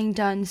get something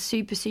done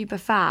super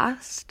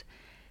fast,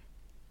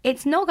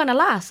 it's not going to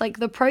last. Like,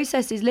 the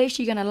process is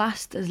literally going to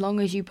last as long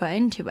as you put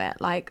into it.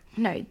 Like,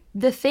 no,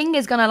 the thing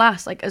is going to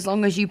last, like, as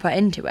long as you put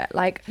into it.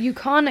 Like, you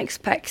can't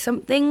expect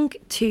something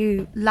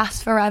to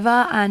last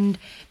forever and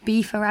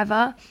be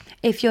forever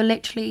if you're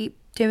literally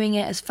doing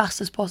it as fast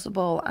as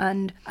possible.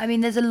 And I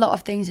mean, there's a lot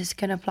of things this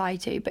can apply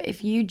to, but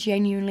if you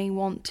genuinely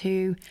want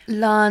to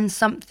learn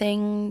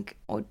something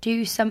or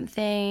do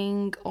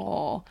something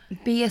or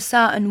be a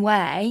certain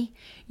way,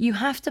 you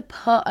have to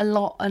put a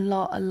lot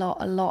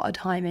of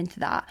time into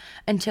that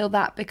until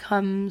that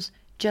becomes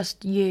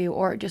just you,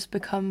 or it just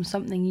becomes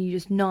something you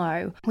just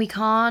know. We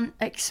can't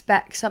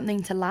expect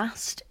something to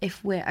last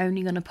if we're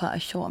only going to put a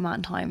short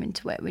amount of time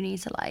into it. We need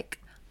to like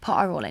put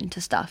our all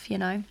into stuff, you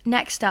know.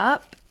 Next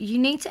up, you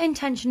need to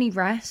intentionally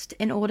rest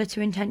in order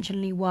to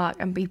intentionally work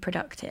and be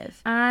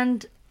productive.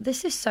 And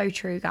this is so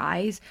true,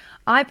 guys.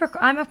 I'm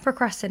a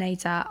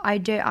procrastinator.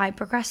 I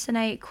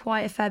procrastinate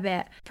quite a fair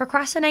bit.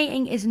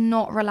 Procrastinating is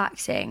not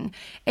relaxing.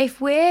 If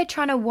we're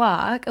trying to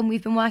work and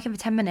we've been working for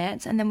 10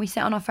 minutes and then we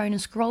sit on our phone and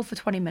scroll for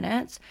 20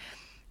 minutes,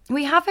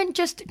 we haven't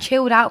just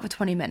chilled out for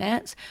 20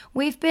 minutes.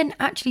 We've been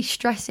actually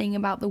stressing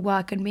about the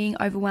work and being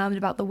overwhelmed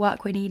about the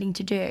work we're needing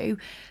to do,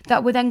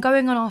 that we're then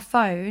going on our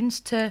phones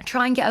to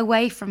try and get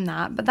away from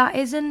that. But that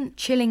isn't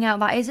chilling out.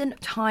 That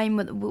isn't time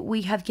that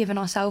we have given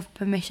ourselves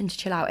permission to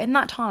chill out. In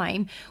that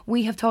time,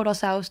 we have told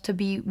ourselves to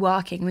be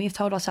working. We have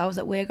told ourselves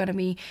that we're going to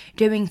be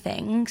doing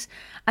things.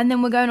 And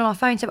then we're going on our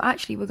phone. So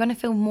actually, we're going to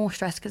feel more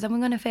stressed, because then we're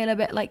going to feel a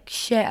bit like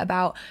shit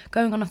about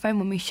going on a phone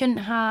when we shouldn't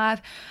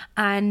have.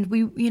 And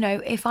we,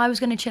 if I was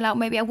going to chill out,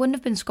 maybe I wouldn't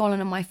have been scrolling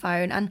on my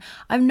phone, and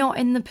I'm not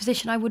in the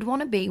position I would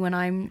want to be when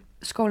I'm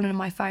scrolling on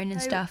my phone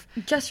and stuff.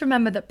 Just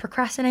remember that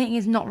procrastinating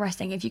is not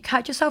resting. If you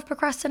catch yourself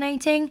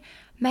procrastinating,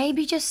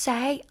 maybe just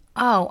say,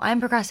 oh, I'm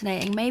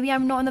procrastinating. Maybe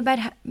I'm not in the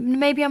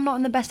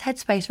best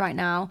headspace right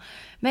now.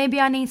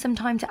 Maybe I need some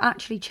time to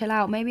actually chill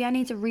out. Maybe I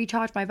need to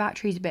recharge my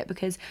batteries a bit,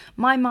 because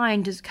my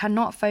mind just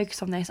cannot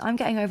focus on this. I'm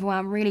getting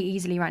overwhelmed really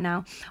easily right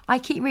now. I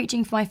keep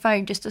reaching for my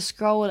phone just to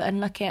scroll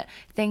and look at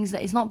things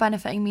that is not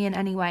benefiting me in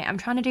any way. I'm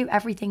trying to do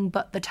everything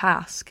but the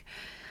task.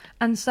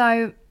 And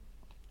so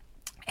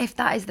if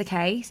that is the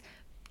case,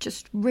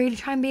 just really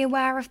try and be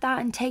aware of that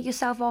and take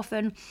yourself off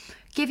and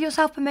give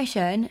yourself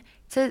permission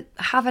to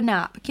have a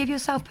nap. Give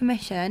yourself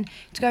permission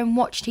to go and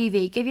watch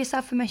TV. Give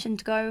yourself permission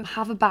to go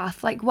have a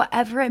bath. Like,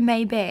 whatever it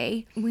may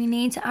be, we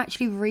need to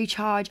actually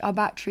recharge our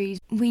batteries.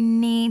 We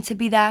need to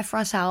be there for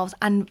ourselves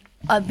and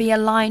be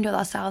aligned with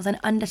ourselves and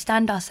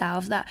understand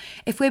ourselves, that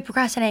if we're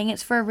procrastinating,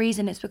 it's for a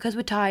reason. It's because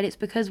we're tired. It's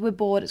because we're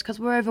bored. It's because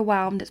we're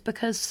overwhelmed. It's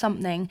because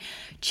something.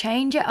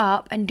 Change it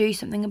up and do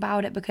something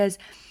about it, because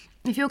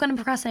if you're going to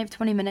procrastinate for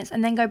 20 minutes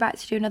and then go back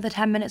to do another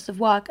 10 minutes of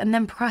work and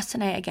then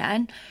procrastinate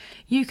again,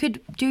 you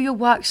could do your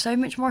work so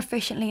much more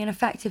efficiently and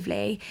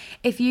effectively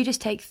if you just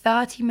take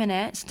 30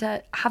 minutes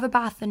to have a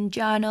bath and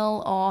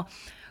journal, or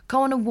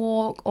go on a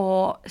walk,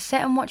 or sit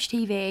and watch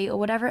TV, or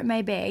whatever it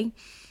may be,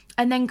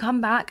 and then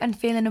come back and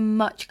feel in a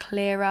much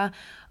clearer,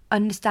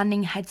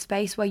 understanding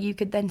headspace, where you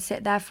could then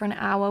sit there for an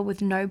hour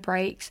with no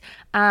breaks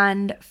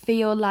and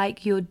feel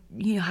like you're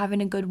having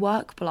a good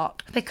work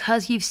block,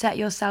 because you've set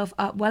yourself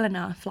up well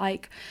enough.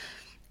 Like,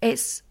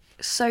 it's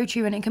so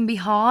true. And it can be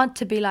hard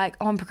to be like,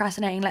 oh, I'm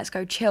procrastinating, let's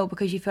go chill,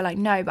 because you feel like,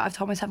 no, but I've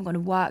told myself I'm going to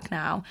work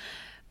now.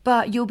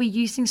 But you'll be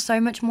using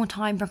so much more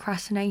time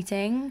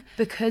procrastinating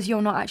because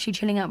you're not actually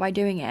chilling out by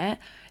doing it,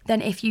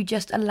 than if you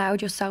just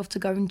allowed yourself to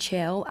go and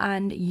chill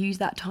and use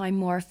that time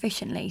more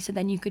efficiently. So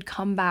then you could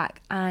come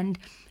back and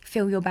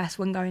feel your best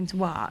when going to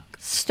work.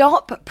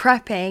 Stop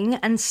prepping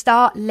and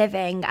start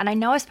living. And I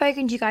know I've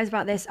spoken to you guys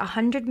about this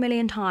 100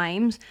 million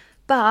times,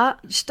 but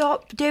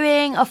stop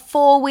doing a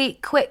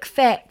 4-week quick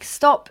fix.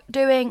 Stop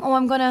doing, oh,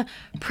 I'm going to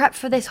prep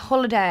for this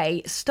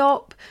holiday.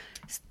 Stop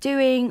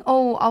doing,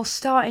 oh, I'll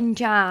start in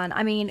Jan.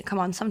 I mean, come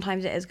on,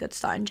 sometimes it is good to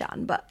start in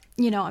Jan, but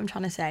you know what I'm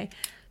trying to say.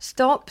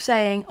 Stop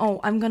saying, oh,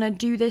 I'm going to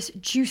do this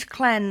juice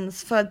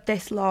cleanse for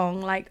this long,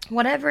 like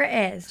whatever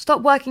it is.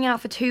 Stop working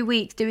out for 2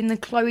 weeks, doing the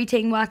Chloe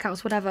Ting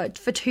workouts, whatever,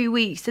 for 2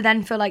 weeks to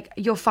then feel like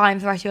you're fine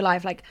for the rest of your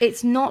life. Like,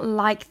 it's not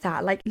like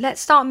that. Like,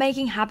 let's start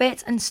making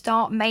habits and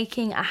start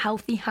making a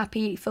healthy,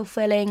 happy,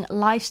 fulfilling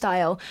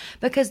lifestyle,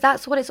 because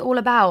that's what it's all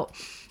about.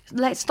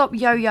 Let's stop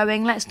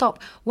yo-yoing. Let's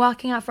stop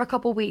working out for a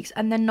couple of weeks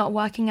and then not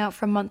working out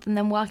for a month, and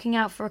then working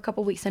out for a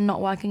couple of weeks and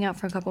not working out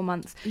for a couple of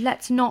months.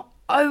 Let's not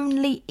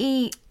only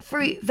eat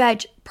fruit,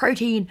 veg,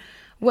 protein,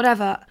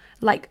 whatever,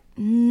 like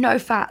no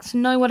fats,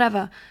 no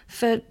whatever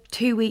for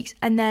 2 weeks,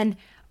 and then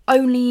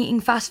only eating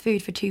fast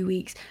food for 2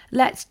 weeks.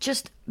 Let's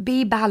just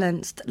be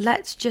balanced.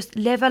 Let's just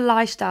live a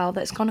lifestyle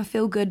that's going to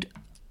feel good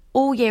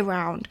all year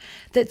round,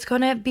 that's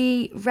going to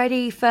be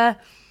ready for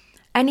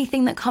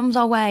anything that comes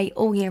our way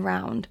all year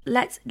round.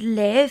 Let's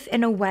live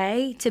in a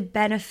way to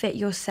benefit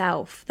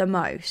yourself the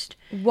most.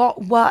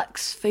 What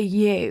works for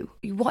you?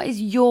 What is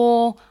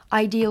your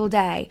ideal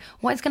day?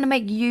 What is going to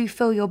make you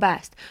feel your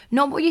best?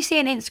 Not what you see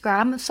on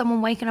Instagram of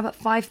someone waking up at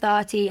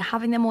 5:30,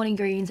 having their morning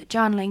greens,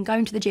 journaling,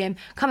 going to the gym,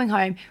 coming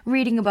home,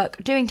 reading a book,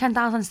 doing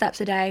 10,000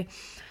 steps a day,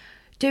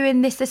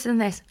 doing this, this,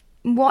 and this.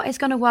 What is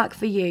going to work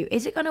for you?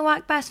 Is it going to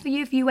work best for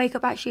you if you wake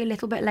up actually a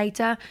little bit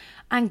later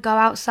and go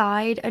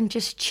outside and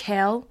just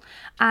chill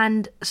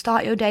and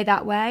start your day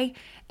that way?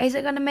 Is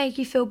it going to make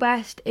you feel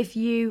best if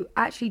you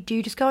actually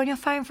do just go on your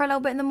phone for a little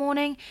bit in the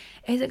morning?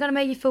 Is it going to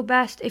make you feel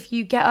best if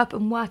you get up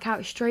and work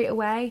out straight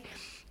away?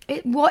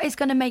 What is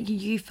going to make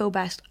you feel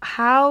best?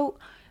 How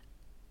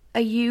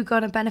are you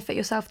going to benefit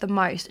yourself the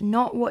most?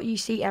 Not what you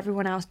see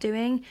everyone else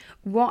doing.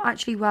 What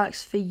actually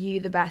works for you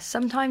the best?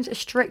 Sometimes a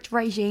strict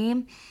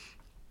regime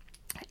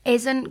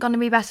isn't going to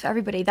be best for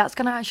everybody. That's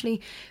going to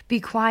actually be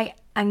quite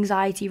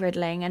anxiety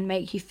riddling and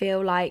make you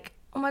feel like,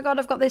 oh my God,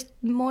 I've got this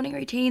morning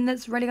routine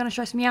that's really going to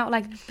stress me out.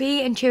 Like,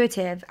 be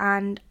intuitive,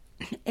 and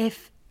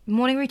if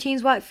morning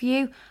routines work for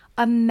you,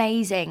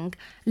 amazing.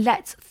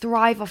 Let's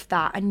thrive off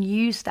that and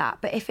use that.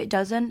 But if it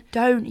doesn't,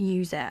 don't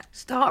use it.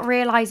 Start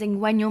realizing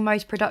when you're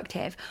most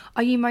productive.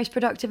 Are you most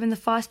productive in the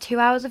first 2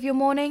 hours of your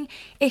morning?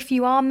 If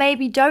you are,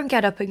 maybe don't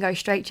get up and go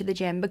straight to the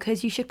gym,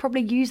 because you should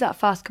probably use that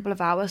first couple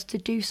of hours to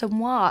do some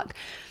work.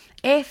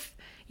 If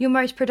you're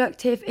most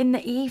productive in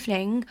the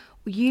evening,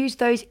 use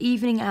those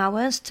evening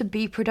hours to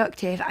be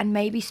productive and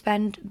maybe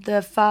spend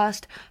the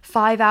first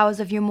 5 hours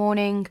of your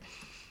morning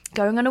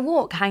going on a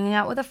walk, hanging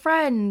out with a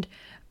friend,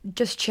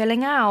 just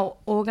chilling out,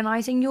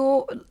 organizing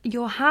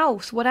your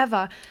house,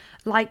 whatever.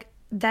 Like,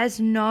 there's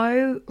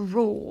no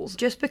rules.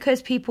 Just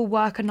because people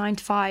work a 9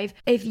 to 5,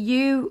 if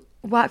you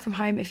work from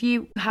home, if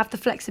you have the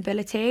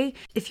flexibility,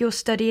 if you're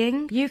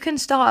studying, you can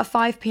start at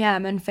 5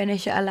 p.m. and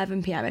finish at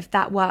 11 p.m. if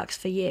that works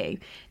for you.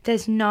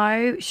 There's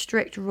no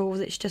strict rules.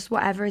 It's just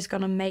whatever is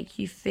going to make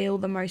you feel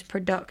the most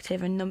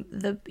productive and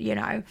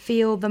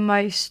feel the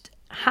most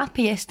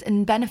happiest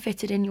and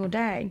benefited in your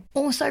day.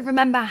 Also,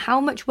 remember, how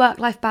much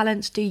work-life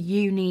balance do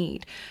you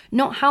need?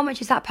 Not how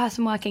much is that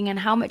person working and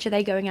how much are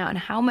they going out and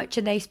how much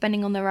are they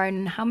spending on their own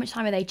and how much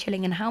time are they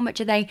chilling and how much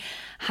are they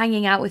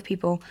hanging out with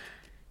people.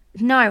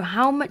 No,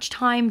 how much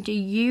time do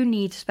you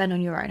need to spend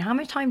on your own? How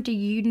much time do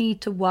you need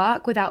to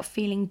work without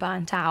feeling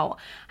burnt out?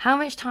 How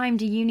much time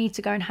do you need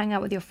to go and hang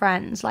out with your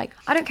friends? Like,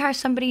 I don't care if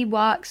somebody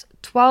works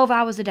 12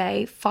 hours a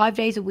day, 5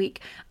 days a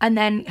week, and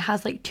then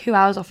has like 2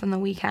 hours off on the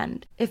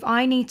weekend. If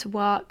I need to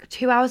work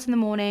 2 hours in the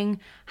morning,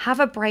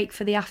 have a break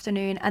for the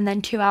afternoon, and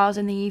then 2 hours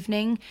in the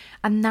evening,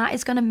 and that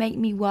is going to make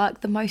me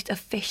work the most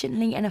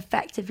efficiently and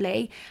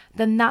effectively,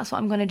 then that's what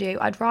I'm going to do.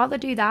 I'd rather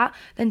do that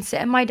than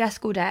sit at my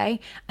desk all day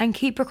and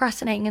keep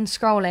procrastinating and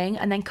scrolling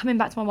and then coming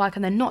back to my work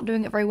and then not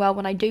doing it very well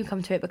when I do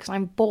come to it because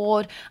I'm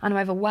bored and I'm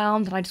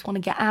overwhelmed and I just want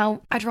to get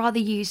out. I'd rather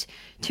use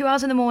 2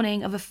 hours in the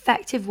morning of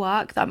effective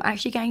work that I'm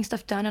actually getting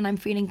stuff done and I'm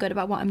feeling good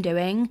about what I'm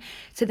doing,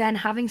 to then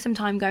having some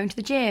time going to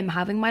the gym,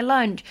 having my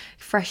lunch,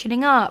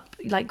 freshening up,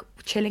 like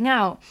chilling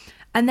out.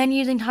 And then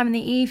using time in the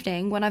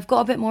evening when I've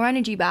got a bit more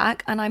energy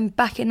back and I'm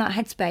back in that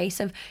headspace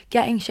of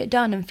getting shit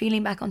done and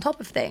feeling back on top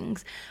of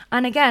things.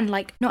 And again,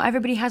 like, not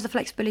everybody has the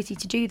flexibility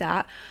to do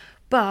that.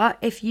 But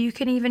if you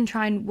can even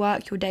try and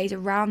work your days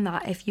around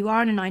that, if you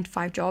are in a 9 to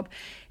 5 job,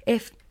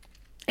 if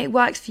it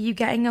works for you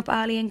getting up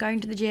early and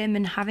going to the gym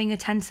and having a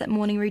 10-step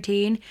morning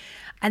routine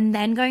and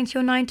then going to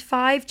your 9 to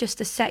 5 just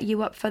to set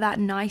you up for that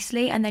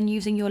nicely, and then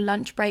using your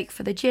lunch break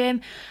for the gym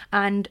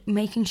and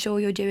making sure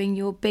you're doing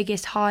your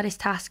biggest,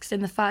 hardest tasks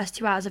in the first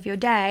 2 hours of your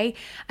day,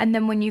 and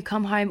then when you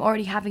come home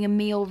already having a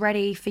meal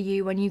ready for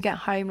you when you get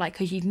home, like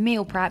because you've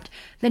meal prepped,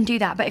 then do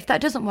that. But if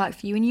that doesn't work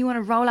for you and you want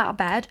to roll out of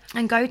bed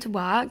and go to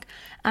work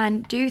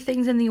and do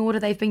things in the order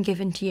they've been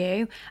given to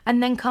you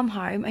and then come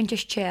home and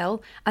just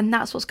chill, and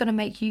that's what's going to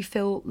make you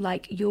feel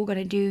like you're going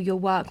to do your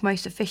work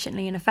most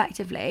efficiently and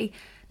effectively,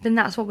 then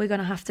that's what we're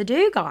going to have to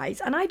do, guys.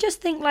 And I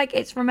just think, like,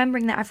 it's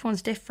remembering that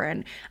everyone's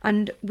different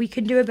and we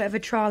can do a bit of a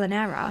trial and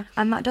error,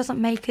 and that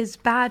doesn't make us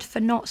bad for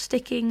not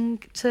sticking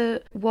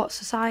to what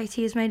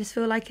society has made us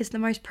feel like is the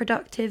most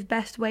productive,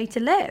 best way to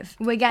live.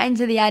 We're getting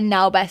to the end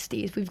now,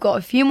 besties. We've got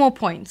a few more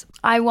points.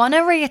 I want to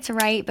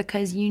reiterate,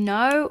 because you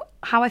know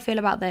how I feel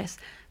about this,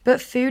 but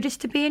food is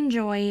to be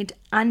enjoyed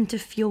and to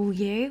fuel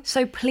you.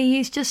 So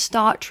please just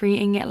start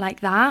treating it like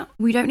that.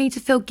 We don't need to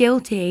feel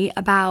guilty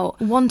about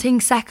wanting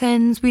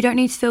seconds. We don't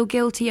need to feel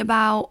guilty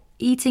about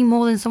eating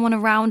more than someone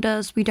around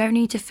us. We don't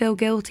need to feel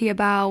guilty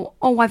about,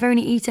 oh, I've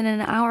only eaten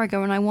an hour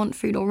ago and I want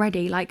food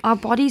already. Like, our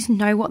bodies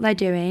know what they're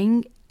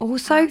doing.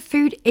 Also,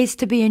 food is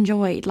to be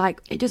enjoyed.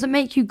 Like, it doesn't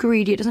make you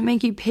greedy. It doesn't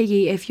make you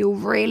piggy if you're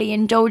really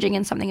indulging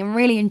in something and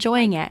really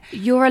enjoying it.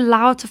 You're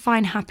allowed to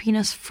find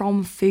happiness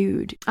from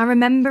food. And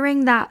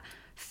remembering that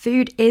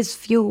food is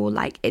fuel.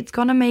 Like, it's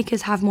going to make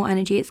us have more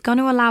energy. It's going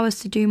to allow us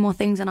to do more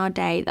things in our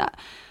day. That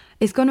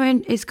it's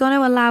going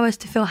to allow us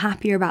to feel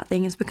happier about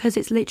things, because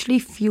it's literally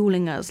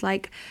fueling us.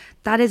 Like,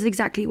 that is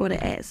exactly what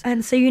it is.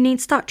 And so you need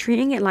to start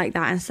treating it like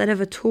that instead of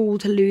a tool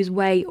to lose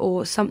weight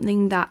or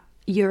something that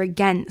you're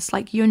against.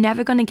 Like, you're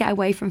never going to get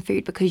away from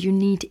food because you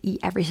need to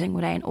eat every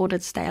single day in order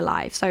to stay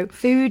alive. So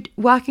food,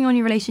 working on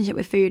your relationship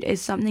with food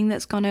is something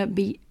that's going to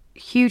be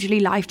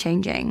hugely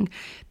life-changing,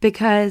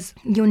 because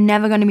you're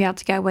never going to be able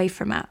to get away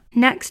from it.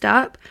 Next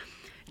up,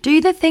 do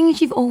the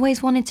things you've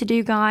always wanted to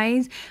do,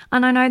 guys.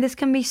 And I know this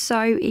can be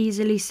so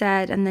easily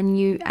said and then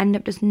you end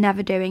up just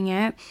never doing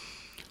it.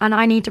 And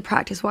I need to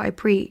practice what I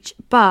preach.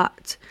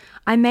 But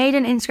I made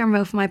an Instagram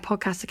reel for my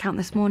podcast account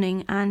this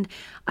morning and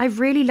I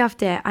really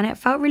loved it and it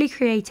felt really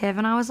creative.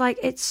 And I was like,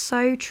 it's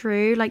so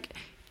true. Like,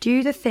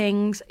 do the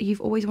things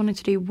you've always wanted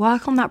to do.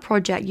 Work on that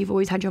project you've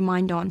always had your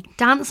mind on.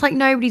 Dance like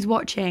nobody's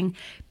watching.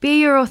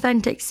 Be your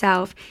authentic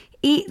self.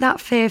 Eat that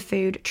fear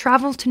food.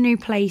 Travel to new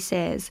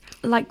places.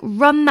 Like,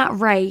 run that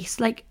race.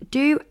 Like,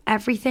 do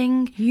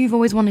everything you've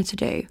always wanted to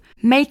do.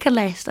 Make a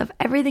list of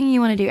everything you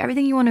want to do,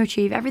 everything you want to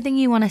achieve, everything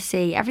you want to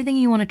see, everything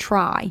you want to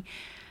try.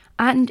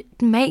 And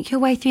make your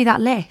way through that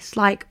list.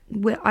 Like,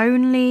 we're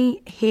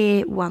only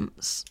here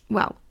once.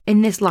 Well,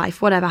 in this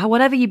life,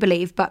 whatever you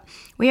believe, but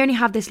we only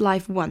have this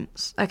life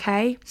once,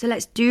 okay? So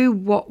let's do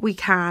what we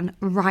can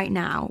right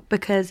now,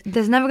 because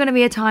there's never going to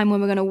be a time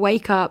when we're going to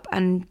wake up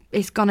and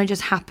it's going to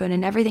just happen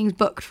and everything's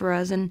booked for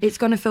us and it's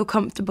going to feel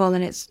comfortable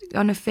and it's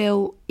going to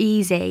feel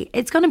easy.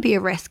 It's going to be a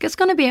risk. It's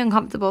going to be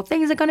uncomfortable.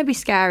 Things are going to be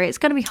scary. It's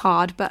going to be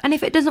hard. And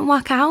if it doesn't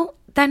work out,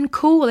 then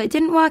cool. It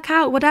didn't work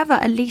out, whatever.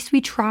 At least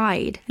we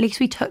tried. At least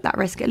we took that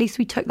risk. At least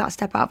we took that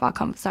step out of our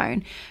comfort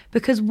zone.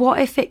 Because what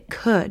if it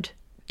could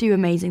do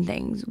amazing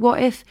things?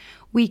 What if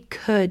we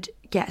could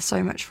get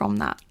so much from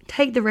that?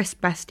 Take the risk,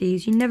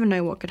 besties. You never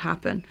know what could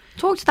happen.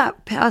 Talk to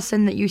that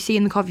person that you see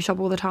in the coffee shop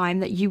all the time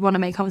that you want to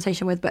make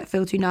conversation with but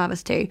feel too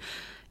nervous to.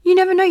 You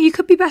never know. You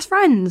could be best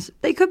friends.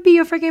 They could be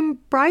your frigging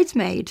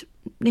bridesmaid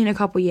in a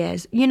couple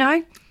years, you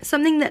know?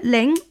 Something that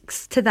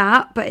links to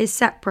that but is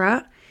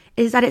separate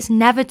is that it's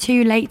never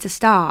too late to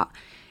start.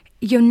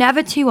 You're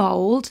never too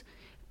old.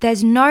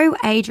 There's no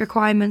age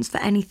requirements for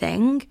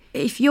anything.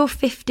 If you're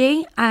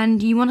 50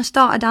 and you want to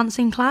start a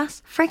dancing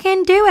class,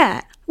 freaking do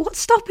it. What's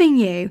stopping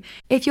you?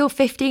 If you're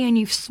 50 and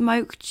you've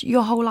smoked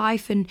your whole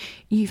life and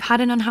you've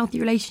had an unhealthy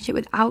relationship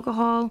with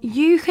alcohol,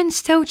 you can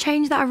still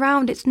change that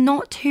around. It's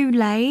not too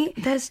late.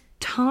 There's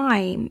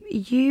time.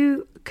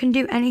 You can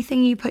do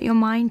anything you put your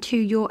mind to.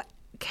 You're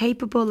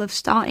capable of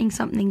starting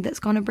something that's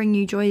going to bring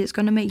you joy, that's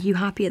going to make you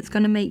happy, it's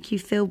going to make you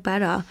feel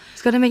better,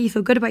 it's going to make you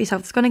feel good about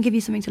yourself, it's going to give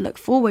you something to look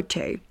forward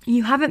to.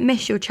 You haven't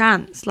missed your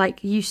chance.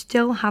 Like, you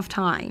still have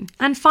time.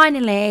 And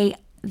finally,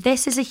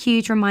 this is a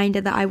huge reminder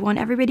that I want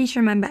everybody to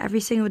remember every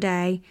single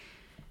day.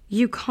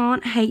 You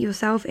can't hate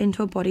yourself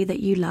into a body that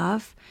you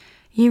love.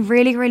 You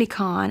really, really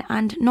can't.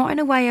 And not in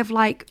a way of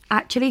like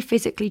actually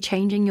physically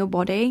changing your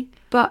body.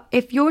 But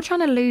if you're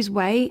trying to lose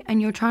weight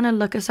and you're trying to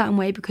look a certain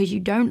way because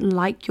you don't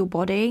like your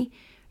body,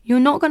 you're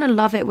not going to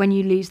love it when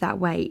you lose that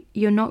weight.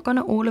 You're not going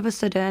to all of a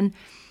sudden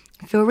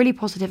feel really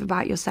positive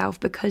about yourself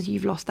because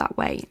you've lost that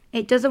weight.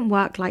 It doesn't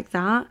work like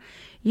that.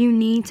 You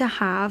need to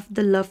have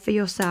the love for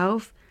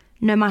yourself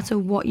no matter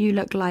what you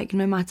look like,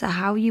 no matter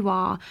how you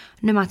are,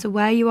 no matter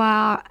where you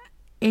are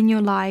in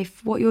your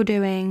life, what you're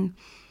doing,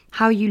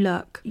 how you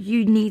look.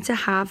 You need to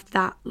have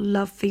that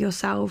love for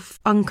yourself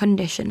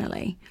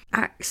unconditionally.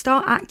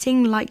 Start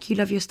acting like you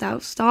love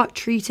yourself. Start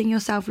treating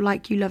yourself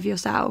like you love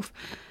yourself.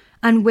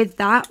 And with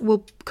that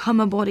will come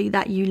a body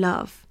that you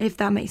love, if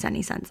that makes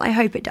any sense. I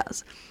hope it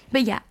does.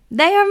 But yeah,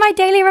 they are my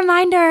daily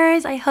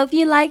reminders. I hope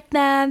you liked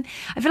them.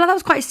 I feel like that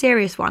was quite a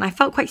serious one. I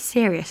felt quite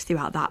serious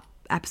throughout that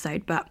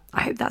episode, but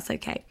I hope that's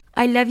okay.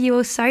 I love you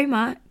all so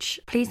much.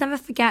 Please never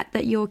forget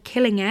that you're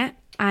killing it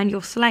and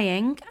you're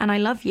slaying, and I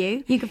love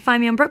you. You can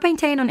find me on Brooke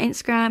Paintain on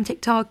Instagram,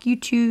 TikTok,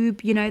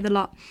 YouTube, you know, the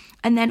lot.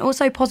 And then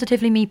also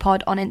Positively Me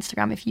Pod on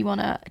Instagram if you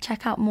want to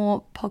check out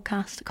more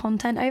podcast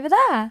content over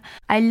there.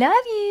 I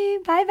love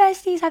you. Bye,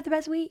 besties. Have the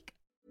best week.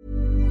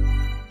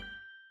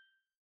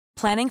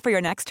 Planning for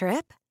your next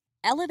trip?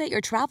 Elevate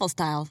your travel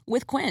style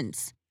with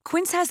Quince.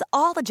 Quince has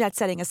all the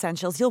jet-setting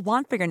essentials you'll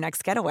want for your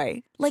next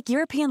getaway, like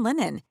European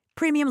linen,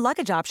 premium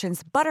luggage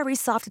options, buttery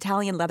soft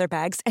Italian leather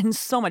bags, and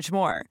so much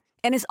more.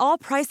 And is all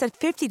priced at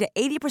 50 to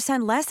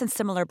 80% less than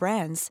similar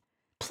brands.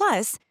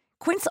 Plus,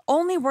 Quince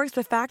only works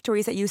with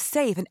factories that use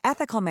safe and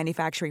ethical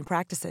manufacturing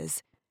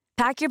practices.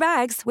 Pack your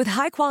bags with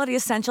high-quality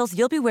essentials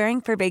you'll be wearing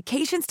for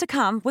vacations to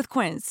come with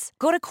Quince.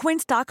 Go to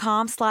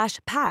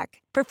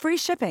quince.com/pack for free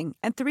shipping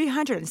and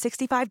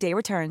 365-day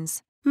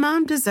returns.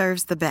 Mom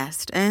deserves the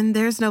best, and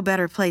there's no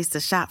better place to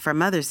shop for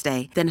Mother's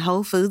Day than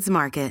Whole Foods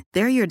Market.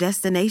 They're your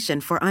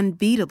destination for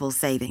unbeatable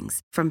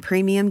savings, from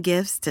premium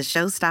gifts to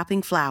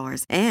show-stopping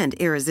flowers and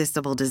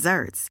irresistible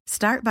desserts.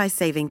 Start by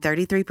saving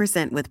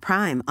 33% with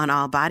Prime on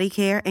all body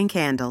care and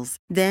candles.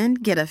 Then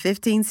get a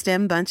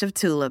 15-stem bunch of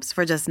tulips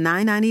for just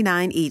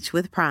 $9.99 each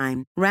with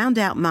Prime. Round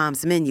out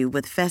Mom's menu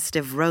with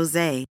festive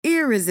rosé,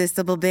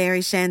 irresistible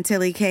berry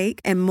chantilly cake,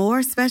 and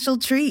more special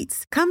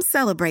treats. Come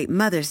celebrate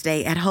Mother's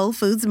Day at Whole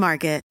Foods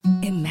Market.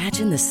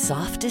 Imagine the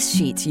softest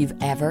sheets you've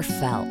ever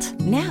felt.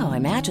 Now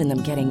imagine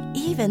them getting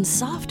even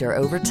softer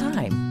over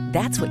time.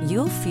 That's what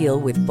you'll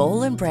feel with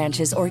Boll &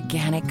 Branch's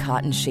organic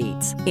cotton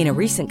sheets. In a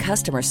recent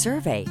customer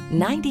survey,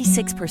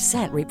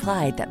 96%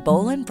 replied that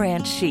Boll &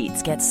 Branch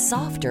sheets get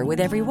softer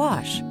with every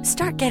wash.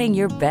 Start getting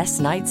your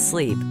best night's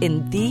sleep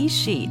in these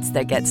sheets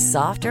that get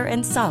softer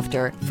and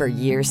softer for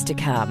years to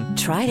come.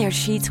 Try their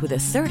sheets with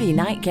a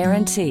 30-night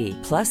guarantee.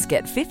 Plus,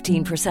 get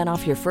 15%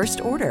 off your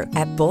first order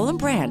at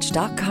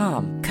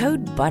bollandbranch.com.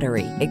 Code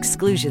BUTTERY.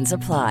 Exclusions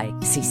apply.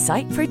 See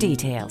site for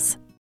details.